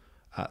Cup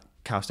at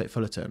Cal State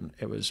Fullerton,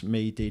 it was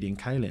me, Didi and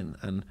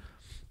Kaylin, and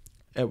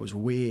it was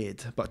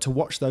weird. But to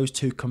watch those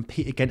two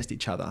compete against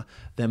each other,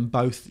 then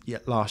both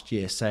last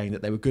year saying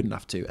that they were good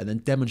enough to, and then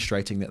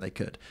demonstrating that they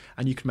could.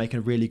 And you can make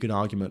a really good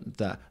argument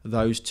that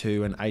those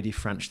two and AD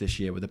French this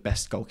year were the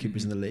best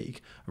goalkeepers in the league.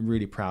 I'm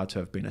really proud to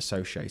have been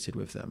associated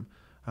with them,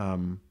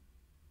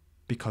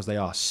 because they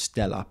are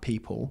stellar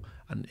people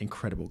and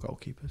incredible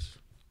goalkeepers.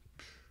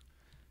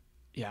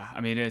 Yeah,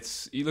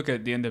 you look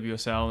at the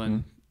NWSL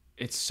and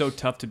it's so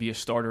tough to be a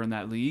starter in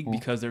that league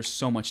because there's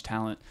so much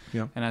talent.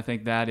 Yeah. And I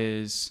think that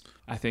is,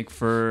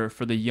 for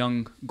the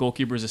young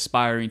goalkeepers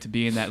aspiring to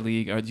be in that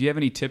league, do you have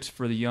any tips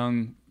for the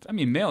young,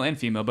 male and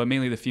female, but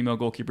mainly the female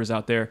goalkeepers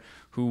out there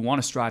who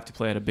want to strive to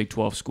play at a Big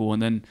 12 school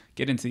and then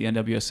get into the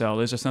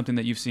NWSL? Is there something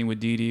that you've seen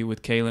with Didi,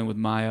 with Kaylin, with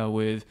Maya,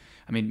 with,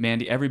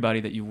 Mandy, everybody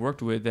that you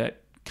worked with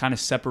that kind of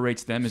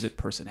separates them? Is it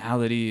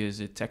personality? Is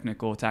it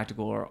technical,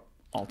 tactical, or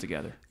all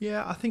together?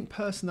 Yeah, I think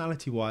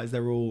personality-wise,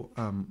 they're all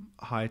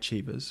high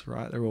achievers,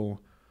 right? They're all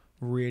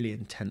really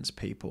intense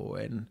people.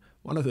 And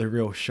one of the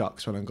real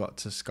shocks when I got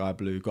to Sky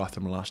Blue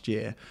Gotham last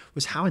year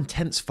was how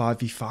intense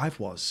 5v5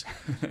 was.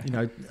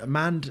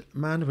 Man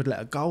would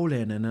let a goal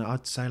in, and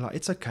I'd say,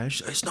 it's okay.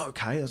 It's not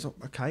okay. It's not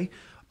okay.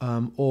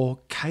 Or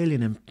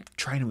Kaylin in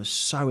training was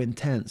so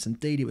intense, and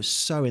Didi was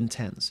so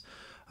intense.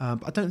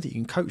 But I don't think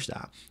you can coach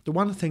that. The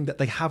one thing that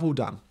they have all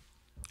done,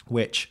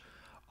 which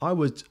I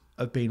would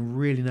have been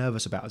really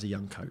nervous about as a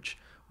young coach,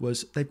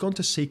 was they've gone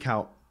to seek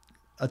out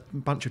a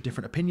bunch of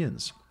different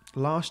opinions.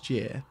 Last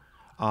year,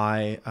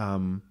 she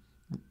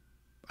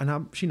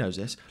knows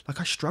this,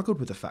 I struggled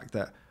with the fact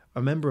that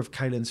a member of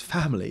Kaylin's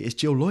family is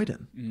Jill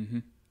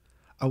Loyden.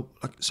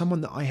 like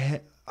someone that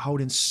I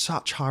hold in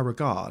such high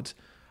regard.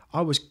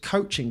 I was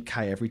coaching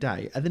Kay every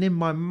day, and then in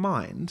my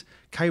mind,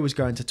 Kay was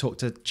going to talk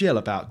to Jill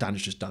about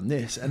Dan's just done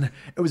this, and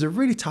it was a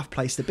really tough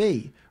place to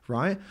be,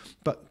 right?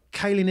 But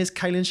Kaylin is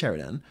Kaylin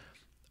Sheridan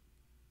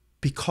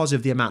because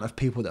of the amount of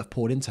people that have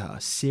poured into her.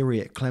 Siri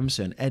at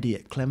Clemson, Eddie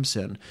at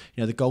Clemson,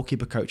 the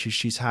goalkeeper coaches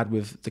she's had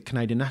with the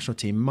Canadian national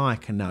team,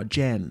 Mike and now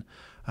Jen.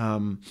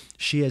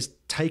 She has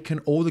taken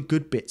all the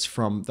good bits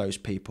from those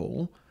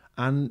people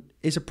and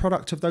is a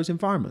product of those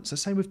environments. The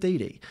same with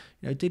Dee.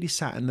 Dee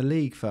sat in the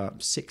league for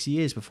 6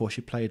 years before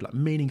she played like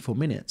meaningful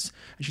minutes.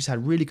 And she's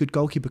had really good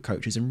goalkeeper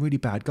coaches and really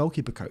bad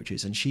goalkeeper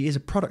coaches. And she is a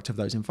product of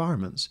those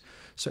environments.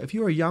 So if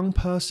you're a young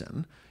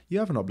person, you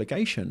have an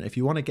obligation, if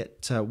you want to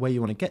get to where you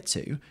want to get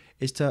to,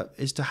 is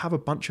to have a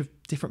bunch of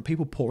different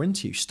people pour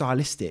into you,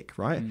 stylistic,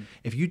 right?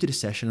 If you did a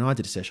session and I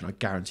did a session, I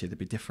guarantee they'd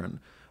be different.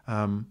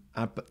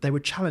 But they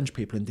would challenge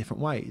people in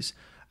different ways.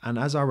 And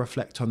as I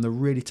reflect on the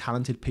really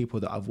talented people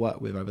that I've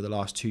worked with over the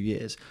last 2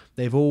 years,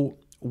 they've all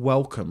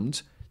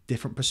welcomed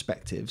different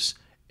perspectives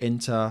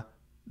into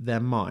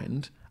their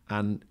mind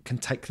and can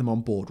take them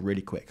on board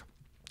really quick.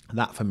 And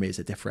that for me is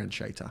a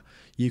differentiator.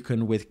 You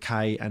can, with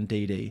Kay and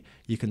Dee,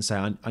 you can say,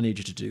 I need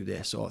you to do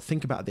this, or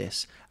think about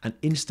this. And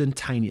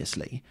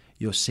instantaneously,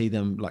 you'll see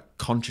them like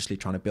consciously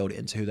trying to build it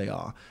into who they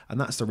are.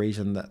 And that's the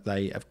reason that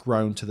they have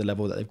grown to the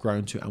level that they've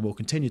grown to and will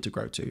continue to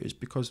grow to, is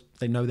because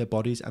they know their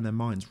bodies and their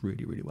minds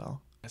really, really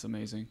well. That's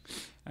amazing.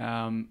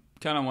 Kind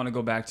of want to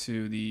go back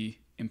to the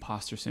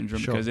imposter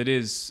syndrome, Sure. because it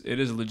is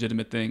a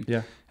legitimate thing.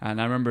 Yeah.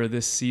 And I remember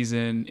this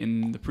season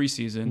in the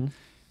preseason,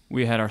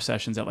 we had our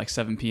sessions at like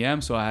 7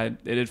 p.m. So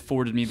it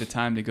afforded me the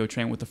time to go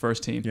train with the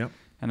first team. Yep.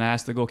 And I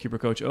asked the goalkeeper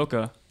coach,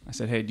 Oka, I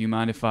said, hey, do you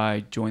mind if I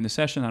join the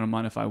session? I don't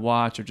mind if I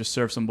watch or just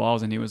serve some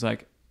balls. And he was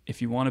like,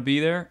 if you want to be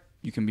there,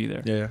 you can be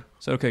there. Yeah.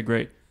 So, okay,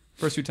 great.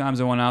 First few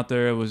times I went out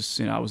there, it was,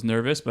 I was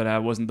nervous, but I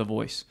wasn't the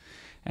voice.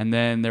 And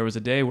then there was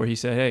a day where he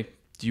said, hey,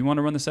 do you want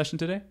to run the session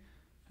today?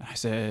 And I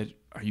said,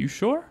 are you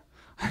sure?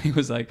 And he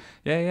was like,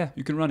 yeah,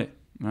 you can run it.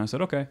 And I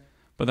said, okay.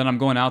 But then I'm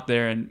going out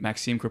there, and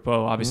Maxime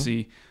Crepeau,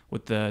 obviously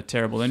with the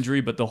terrible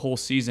injury, but the whole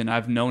season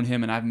I've known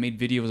him and I've made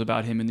videos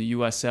about him in the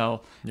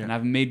USL, and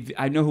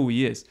I know who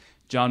he is.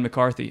 John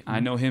McCarthy, I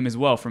know him as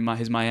well from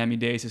his Miami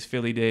days, his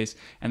Philly days,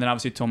 and then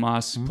obviously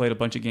Tomas played a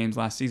bunch of games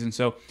last season.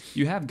 So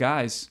you have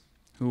guys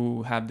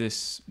who have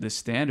this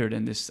standard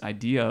and this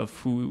idea of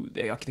who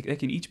they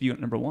can each be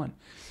number one.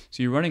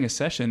 So you're running a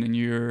session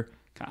and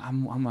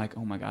I'm like,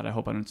 oh my God, I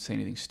hope I don't say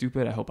anything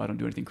stupid. I hope I don't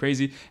do anything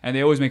crazy. And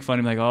they always make fun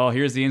of me, like, oh,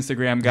 here's the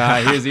Instagram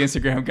guy. Here's the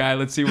Instagram guy.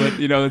 Let's see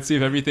let's see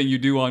if everything you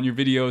do on your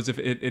videos, if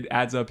it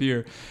adds up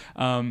here.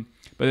 But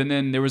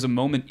then there was a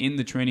moment in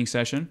the training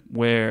session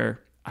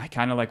where I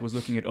kind of like was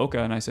looking at Oka,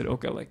 and I said,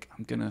 Oka, like,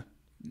 I'm going to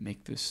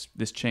make this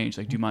change.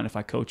 Like, do you mind if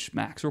I coach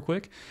Max real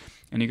quick?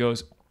 And he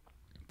goes,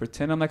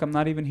 pretend I'm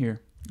not even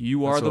here.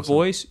 You are the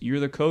voice. You're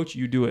the coach.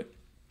 You do it.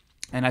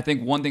 And I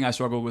think one thing I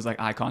struggled with was like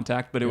eye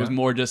contact, but it was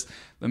more just,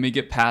 let me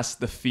get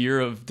past the fear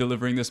of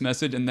delivering this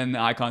message, and then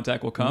the eye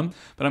contact will come.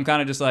 But I'm kind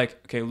of just like,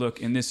 okay,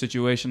 look, in this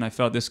situation, I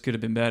felt this could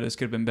have been better. This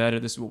could have been better.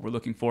 This is what we're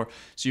looking for.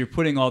 So you're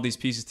putting all these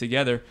pieces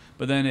together,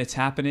 but then it's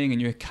happening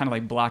and you kind of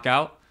like block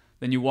out.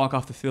 Then you walk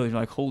off the field, you're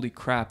like, holy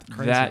crap,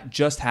 that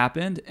just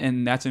happened.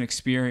 And that's an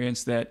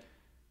experience that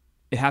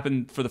it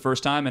happened for the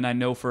first time. And I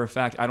know for a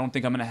fact, I don't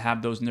think I'm going to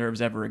have those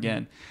nerves ever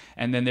again.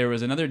 And then there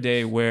was another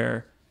day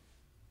where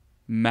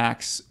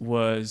Max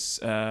was,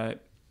 they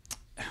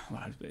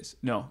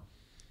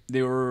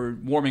were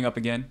warming up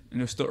again,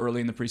 and it was still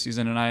early in the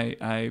preseason, and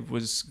I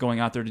was going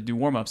out there to do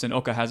warm-ups, and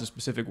Oka has a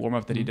specific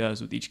warm-up that he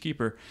does with each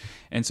keeper.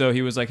 And so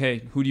he was like,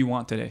 hey, who do you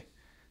want today?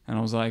 And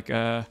I was like,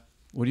 what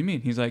do you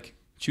mean? He's like,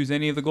 choose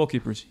any of the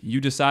goalkeepers.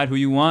 You decide who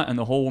you want, and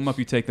the whole warm-up,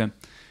 you take them.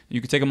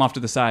 You can take them off to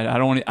the side. I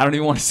don't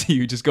even want to see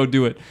you. Just go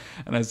do it.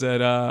 And I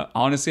said,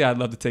 honestly, I'd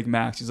love to take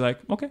Max. He's like,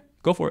 okay,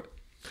 go for it.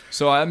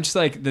 So I'm just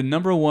like the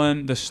number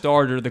one, the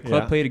starter. The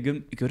club paid a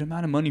good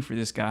amount of money for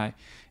this guy,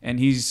 and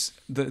he's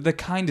the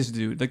kindest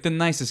dude, like the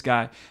nicest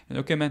guy. And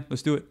okay, man,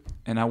 let's do it.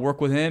 And I work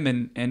with him,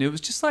 and it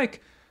was just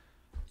like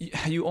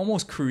you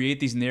almost create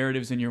these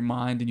narratives in your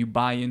mind, and you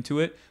buy into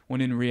it.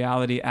 When in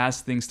reality,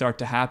 as things start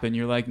to happen,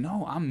 you're like,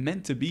 no, I'm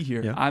meant to be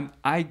here. Yeah.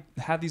 I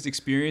have these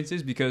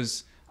experiences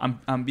because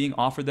I'm being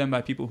offered them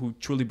by people who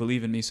truly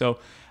believe in me. So,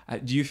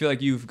 do you feel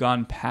like you've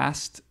gone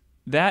past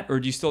that, or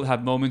do you still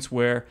have moments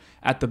where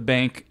at the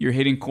bank you're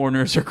hitting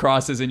corners or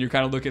crosses and you're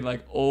kind of looking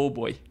like, oh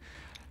boy?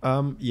 I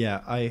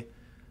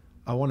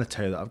want to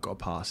tell you that I've got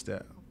past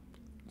it,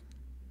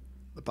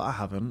 but I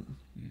haven't.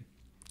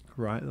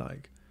 Right?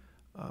 Like,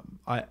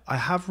 I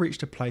have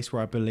reached a place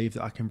where I believe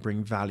that I can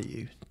bring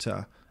value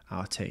to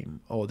our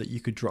team, or that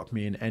you could drop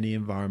me in any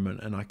environment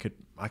and I could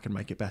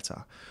make it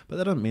better. But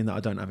that doesn't mean that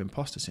I don't have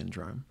imposter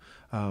syndrome.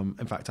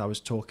 In fact, I was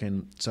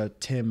talking, so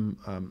Tim,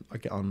 I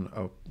get on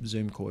a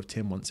Zoom call with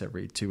Tim once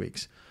every 2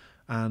 weeks,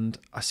 and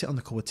I sit on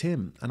the call with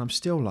Tim and I'm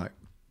still like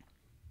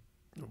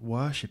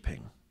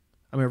worshipping.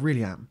 I mean, I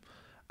really am.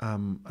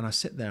 And I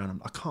sit there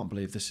and I can't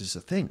believe this is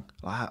a thing.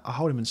 I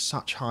hold him in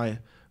such high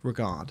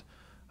regard.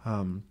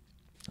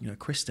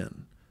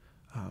 Kristen,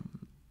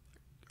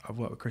 I've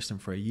worked with Kristen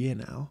for a year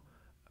now,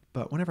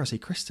 but whenever I see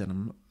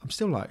Kristen, I'm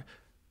still like,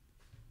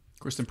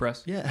 Kristen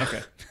Press. yeah,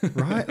 Okay.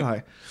 right,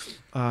 like,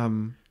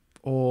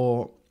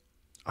 or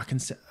I can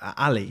see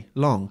Ali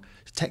Long.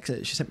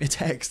 She sent me a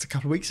text a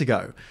couple of weeks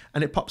ago,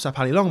 and it pops up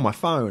Ali Long on my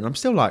phone. I'm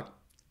still like,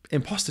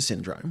 imposter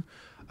syndrome.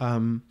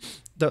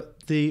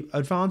 The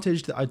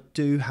advantage that I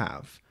do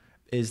have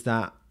is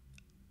that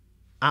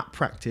at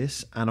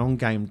practice and on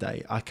game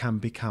day, I can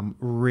become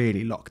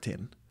really locked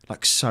in,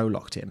 like so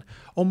locked in,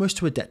 almost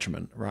to a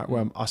detriment, right?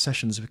 Where our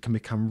sessions can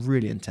become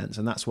really intense.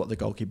 And that's what the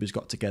goalkeepers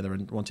got together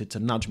and wanted to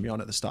nudge me on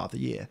at the start of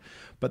the year.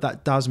 But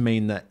that does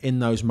mean that in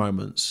those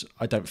moments,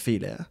 I don't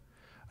feel it.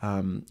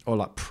 Or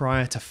like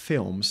prior to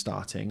film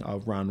starting, I'll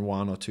run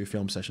 1 or 2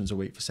 film sessions a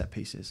week for set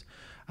pieces.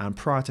 And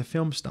prior to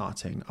film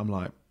starting, I'm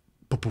like,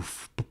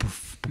 poof,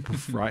 poof,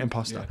 poof, right,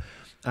 imposter.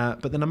 Yeah.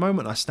 But then the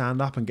moment I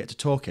stand up and get to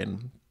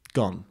talking,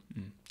 gone.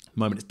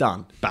 Moment it's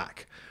done,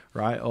 back,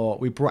 right? Or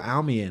we brought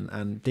Almy in,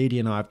 and Didi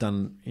and I have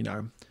done,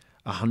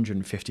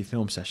 150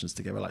 film sessions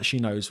together. Like, she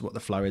knows what the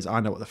flow is, I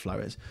know what the flow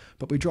is.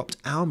 But we dropped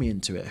Almy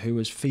into it, who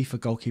was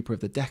FIFA Goalkeeper of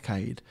the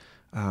Decade,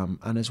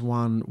 and has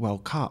won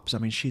World Cups. I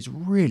mean, she's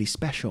really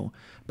special.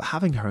 But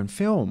having her in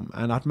film,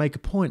 and I'd make a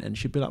point, and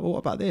she'd be like, well, what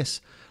about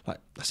this? Like,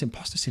 that's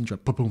imposter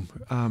syndrome. Boom.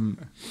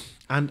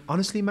 And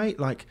honestly, mate,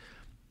 like,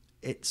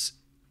 it's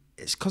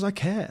because I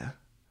care.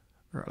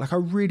 Like, I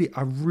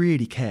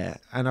really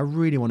care, and I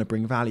really want to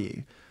bring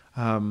value.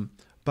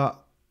 But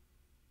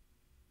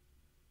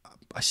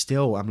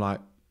I'm like,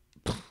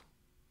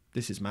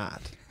 this is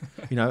mad.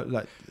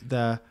 Like we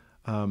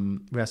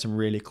have some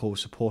really cool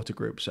supporter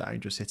groups at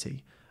Angel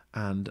City,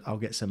 and I'll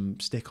get some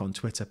stick on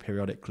Twitter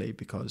periodically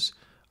because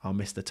I'll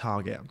miss the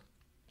target.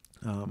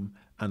 And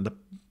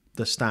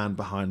the stand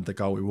behind the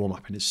goal we warm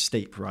up in is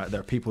steep, right? There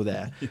are people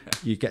there.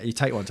 Yeah. You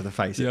take one to the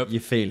face, you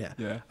feel it.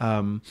 Yeah.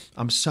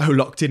 I'm so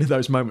locked into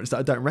those moments that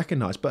I don't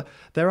recognize. But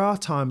there are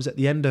times at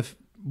the end of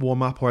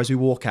warm up or as we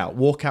walk out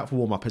for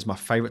warm up is my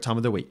favorite time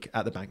of the week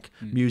at the Banc.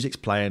 Music's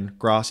playing,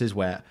 grass is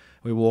wet.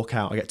 We walk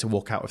out. I get to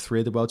walk out with 3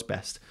 of the world's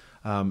best.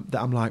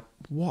 That I'm like,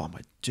 what am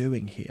I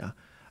doing here?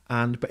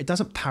 But it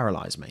doesn't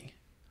paralyze me.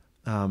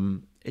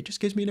 It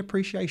just gives me an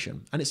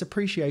appreciation. And it's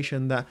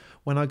appreciation that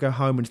when I go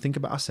home and think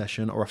about a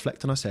session or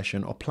reflect on a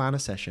session or plan a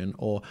session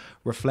or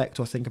reflect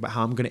or think about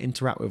how I'm going to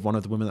interact with one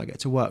of the women that I get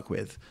to work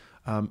with,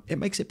 it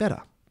makes it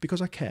better because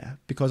I care,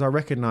 because I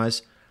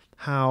recognize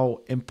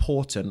how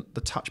important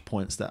the touch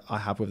points that I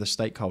have with the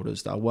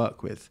stakeholders that I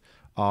work with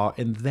are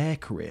in their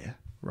career,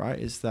 right?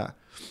 Is that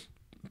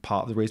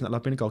part of the reason that I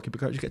love being a goalkeeper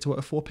coach, you get to work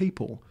with 4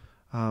 people.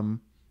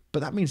 But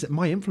that means that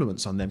my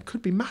influence on them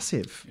could be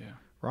massive,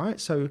 right?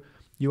 So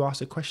you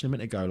asked a question a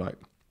minute ago, like,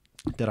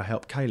 did I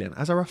help Kaylin?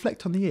 As I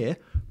reflect on the year,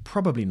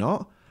 probably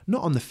not.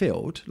 Not on the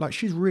field. Like,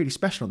 she's really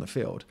special on the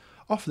field.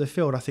 Off the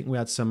field, I think we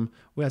had some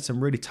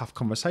really tough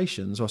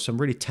conversations or some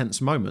really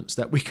tense moments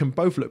that we can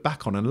both look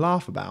back on and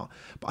laugh about.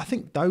 But I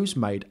think those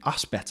made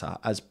us better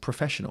as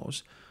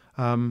professionals.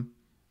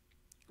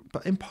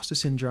 But imposter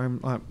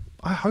syndrome, like,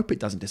 I hope it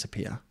doesn't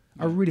disappear.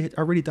 I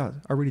really do.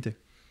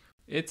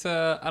 It's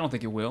I don't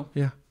think it will.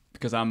 Yeah.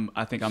 Because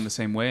I think I'm the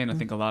same way, and I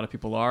think a lot of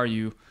people are.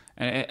 And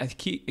it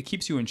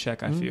keeps you in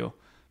check, I feel,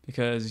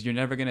 because you're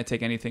never going to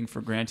take anything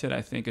for granted.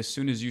 I think as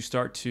soon as you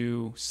start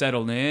to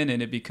settle in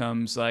and it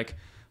becomes like,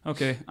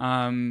 okay,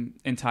 I'm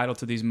entitled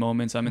to these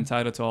moments, I'm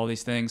entitled to all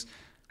these things,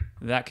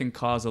 that can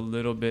cause a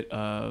little bit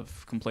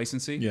of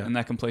complacency, and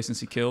that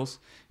complacency kills.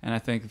 And I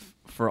think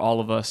for all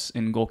of us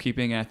in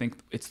goalkeeping, I think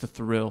it's the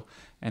thrill.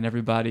 And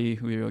everybody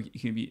who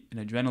can be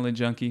an adrenaline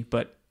junkie,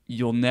 but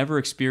you'll never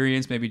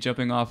experience maybe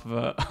jumping off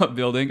of a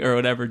building or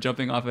whatever,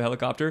 jumping off a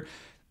helicopter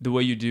the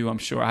way you do. I'm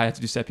sure I had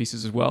to do set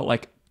pieces as well.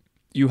 Like,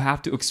 you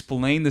have to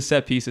explain the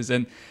set pieces.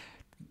 And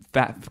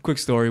quick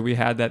story, we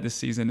had that this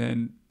season,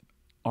 and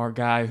our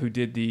guy who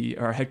did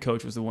our head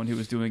coach was the one who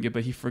was doing it,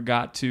 but he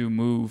forgot to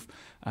move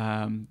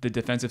the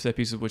defensive set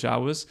pieces, which I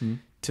was,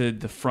 to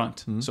the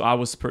front. So I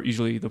was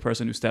usually the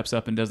person who steps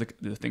up and does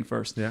the thing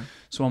first. Yeah.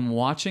 So I'm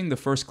watching the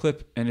first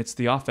clip, and it's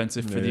the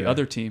offensive for the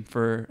other team.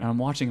 And I'm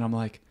watching, and I'm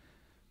like,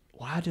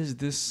 why does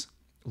this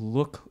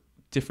look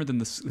different than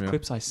the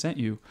clips I sent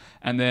you?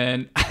 And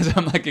then as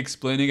I'm like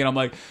explaining it, I'm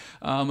like,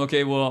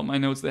 okay, well, my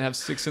notes, they have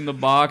 6 in the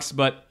box,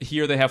 but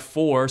here they have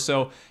 4.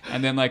 So,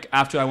 and then like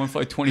after I went for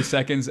like 20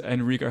 seconds,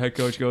 Enrique, our head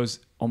coach, goes,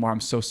 Omar, I'm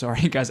so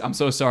sorry, guys. I'm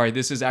so sorry.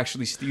 This is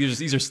actually,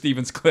 these are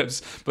Steven's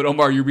clips. But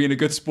Omar, you're being a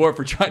good sport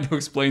for trying to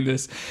explain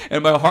this.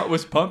 And my heart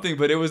was pumping,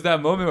 but it was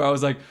that moment where I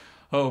was like,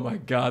 oh my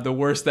God, the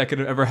worst that could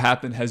have ever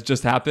happened has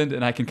just happened,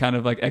 and I can kind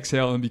of like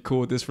exhale and be cool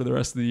with this for the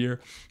rest of the year.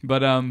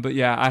 But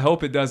yeah, I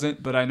hope it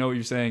doesn't. But I know what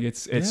you're saying.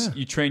 It's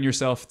you train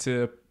yourself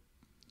to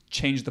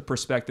change the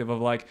perspective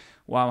of like,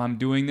 wow, I'm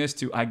doing this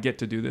to I get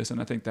to do this,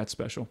 and I think that's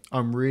special.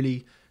 I'm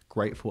really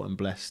grateful and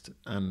blessed,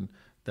 and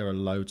there are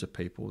loads of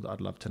people that I'd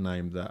love to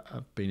name that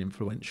have been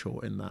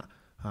influential in that.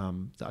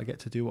 That I get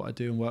to do what I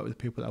do and work with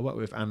people that I work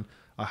with, and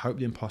I hope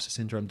the imposter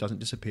syndrome doesn't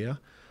disappear.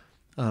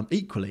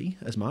 Equally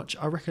as much,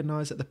 I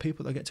recognise that the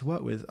people that I get to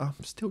work with are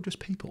still just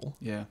people.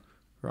 Yeah.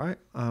 Right?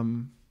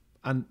 And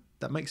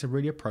that makes it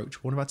really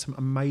approachable. And I've had some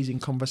amazing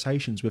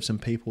conversations with some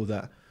people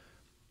that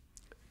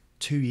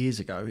 2 years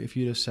ago, if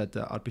you'd have said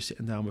that I'd be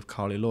sitting down with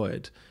Carly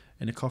Lloyd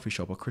in a coffee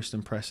shop or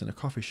Kristen Press in a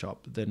coffee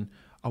shop, then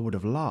I would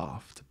have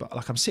laughed. But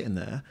like, I'm sitting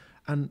there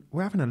and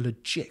we're having a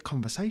legit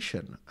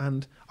conversation,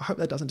 and I hope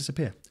that doesn't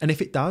disappear. And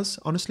if it does,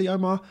 honestly,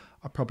 Omar,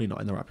 I'm probably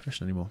not in the right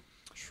profession anymore.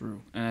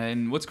 True.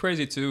 And what's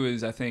crazy too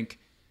is I think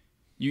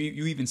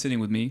you even sitting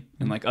with me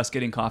and like us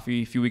getting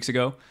coffee a few weeks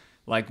ago,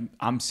 like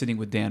I'm sitting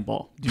with Dan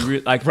Ball. Do you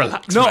like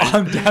relax? No,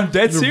 I'm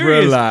dead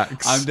serious.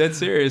 Relax. I'm dead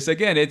serious.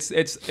 Again, it's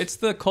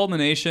the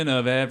culmination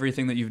of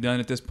everything that you've done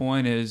at this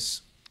point.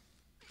 Is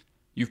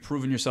you've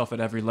proven yourself at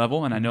every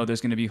level, and I know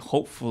there's going to be,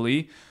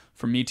 hopefully,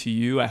 from me to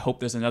you, I hope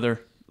there's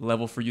another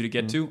level for you to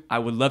get to. I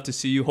would love to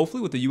see you,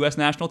 hopefully, with the U.S.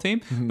 national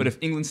team. But if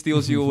England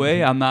steals you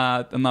away, I'm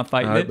not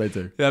fighting it. They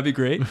do. That'd be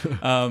great.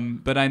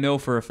 But I know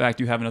for a fact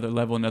you have another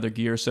level, another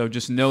gear. So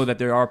just know that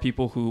there are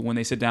people who, when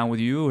they sit down with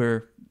you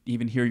or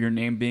even hear your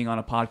name being on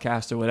a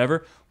podcast or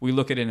whatever, we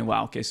look at it and,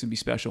 wow, okay, this would be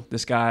special.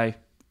 This guy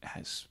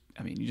has,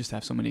 I mean, you just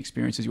have so many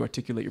experiences. You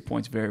articulate your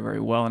points very, very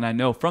well. And I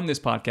know from this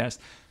podcast,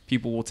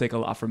 people will take a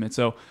lot from it.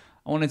 So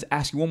I wanted to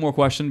ask you one more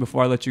question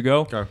before I let you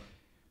go. Go.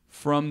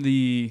 From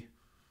the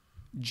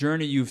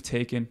journey you've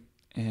taken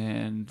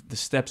and the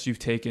steps you've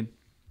taken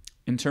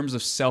in terms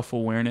of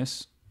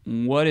self-awareness,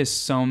 what is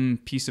some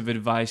piece of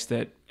advice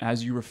that,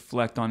 as you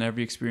reflect on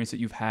every experience that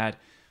you've had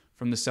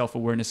from the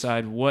self-awareness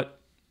side, what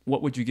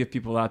would you give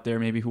people out there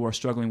maybe who are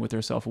struggling with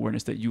their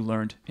self-awareness that you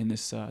learned in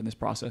this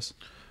process?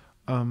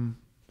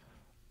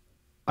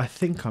 I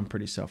think I'm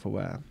pretty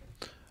self-aware.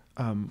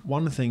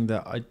 One thing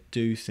that I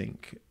do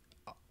think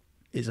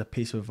is a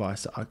piece of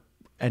advice that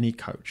any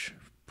coach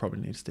probably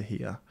needs to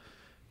hear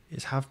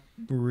is have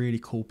really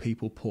cool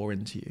people pour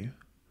into you.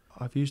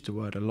 I've used the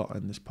word a lot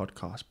in this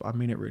podcast, but I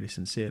mean it really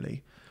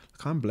sincerely.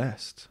 Like, I'm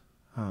blessed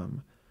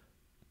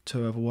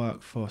to have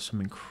worked for some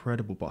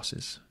incredible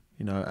bosses.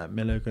 You know, at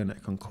Milligan,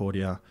 at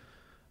Concordia,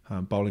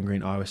 Bowling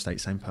Green, Iowa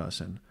State, same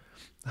person.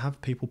 Have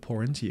people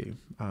pour into you.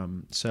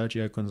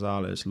 Sergio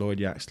Gonzalez, Lloyd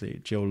Yaxley,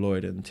 Jill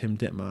Lloyden, Tim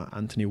Dittmer,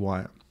 Anthony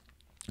White.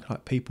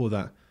 Like, people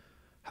that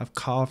have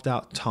carved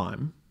out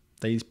time.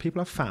 These people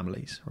have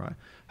families, right?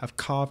 Have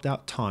carved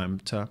out time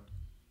to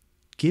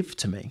give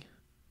to me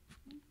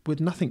with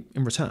nothing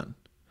in return.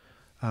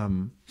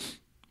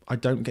 I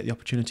don't get the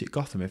opportunity at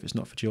Gotham if it's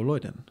not for Jill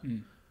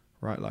Lloyden,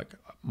 right? Like,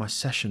 my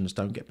sessions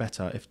don't get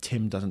better if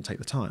Tim doesn't take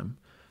the time.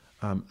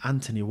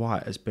 Anthony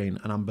White has been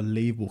an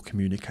unbelievable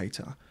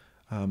communicator.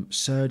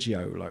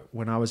 Sergio, like,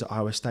 when I was at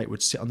Iowa State,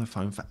 would sit on the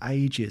phone for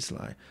ages,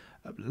 like,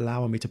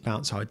 allowing me to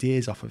bounce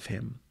ideas off of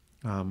him.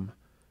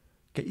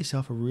 Get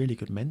yourself a really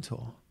good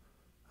mentor,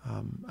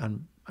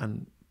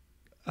 and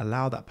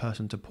allow that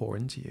person to pour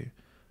into you,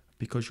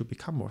 because you'll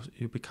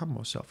become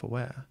more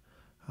self-aware.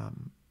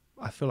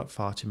 I feel like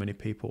far too many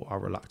people are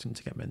reluctant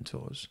to get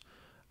mentors,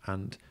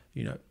 and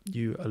you know,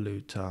 you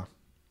allude to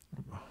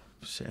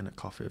sitting at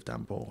coffee with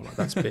Dan Ball, like,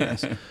 that's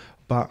BS.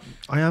 But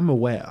I am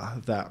aware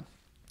that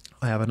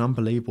I have an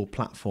unbelievable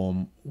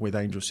platform with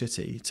Angel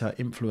City to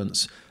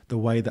influence the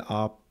way that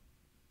our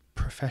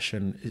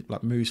profession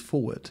moves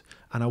forward,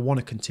 and I want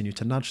to continue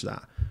to nudge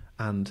that.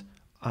 And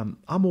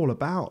I'm all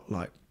about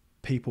like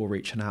people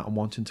reaching out and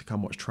wanting to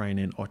come watch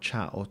training or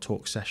chat or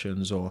talk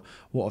sessions or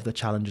what have the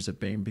challenges have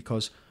been,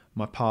 because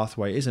my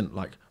pathway isn't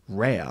like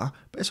rare,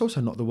 but it's also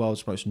not the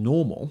world's most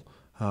normal.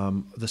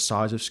 The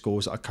size of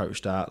schools that I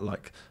coached at,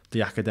 like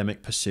the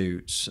academic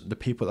pursuits, the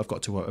people that I've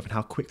got to work with, and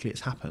how quickly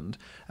it's happened,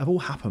 have all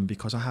happened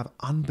because I have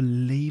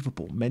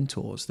unbelievable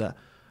mentors that,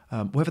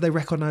 whether they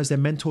recognize they're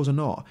mentors or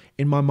not,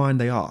 in my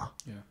mind they are.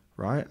 Yeah.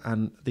 Right?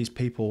 And these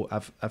people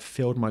have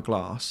filled my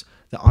glass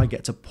that I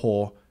get to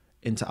pour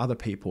into other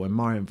people in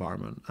my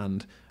environment.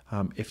 And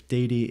if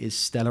Didi is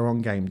stellar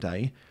on game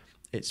day,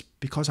 it's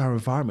because our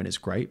environment is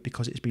great,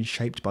 because it's been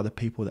shaped by the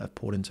people that have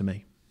poured into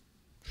me.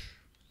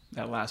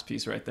 That last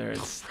piece right there,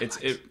 it's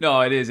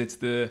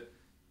the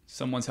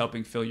someone's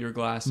helping fill your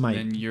glass, mate,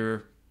 and then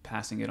you're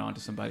passing it on to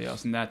somebody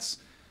else, and that's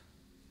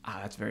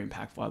very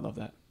impactful. I love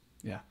that.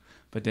 Yeah.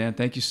 But Dan,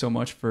 thank you so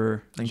much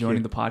for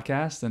joining the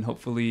podcast, and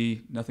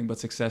hopefully nothing but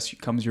success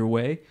comes your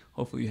way.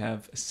 Hopefully you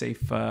have a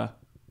safe,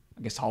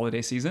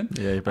 holiday season.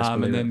 Yeah, you best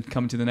believe it. And then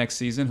come to the next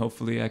season,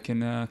 hopefully I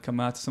can come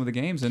out to some of the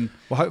games. And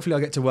well, hopefully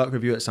I'll get to work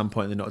with you at some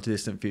point in the not too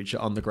distant future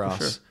on the grass.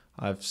 Sure.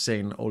 I've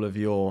seen all of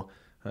your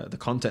the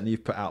content that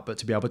you've put out, but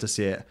to be able to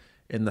see it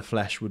in the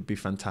flesh would be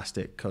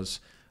fantastic,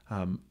 because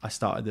I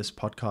started this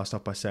podcast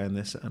off by saying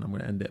this, and I'm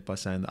going to end it by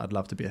saying that I'd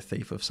love to be a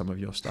thief of some of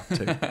your stuff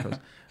too, because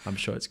I'm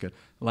sure it's good.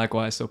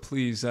 Likewise. So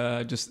please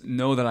just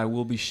know that I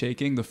will be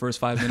shaking the first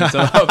 5 minutes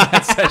of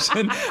that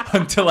session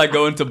until I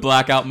go into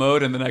blackout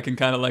mode, and then I can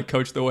kind of like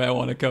coach the way I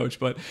want to coach.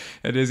 But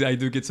I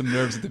do get some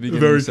nerves at the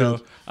beginning. Very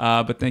good.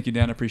 But thank you,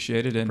 Dan. I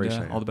appreciate it,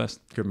 and all the best.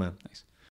 Good man. Thanks.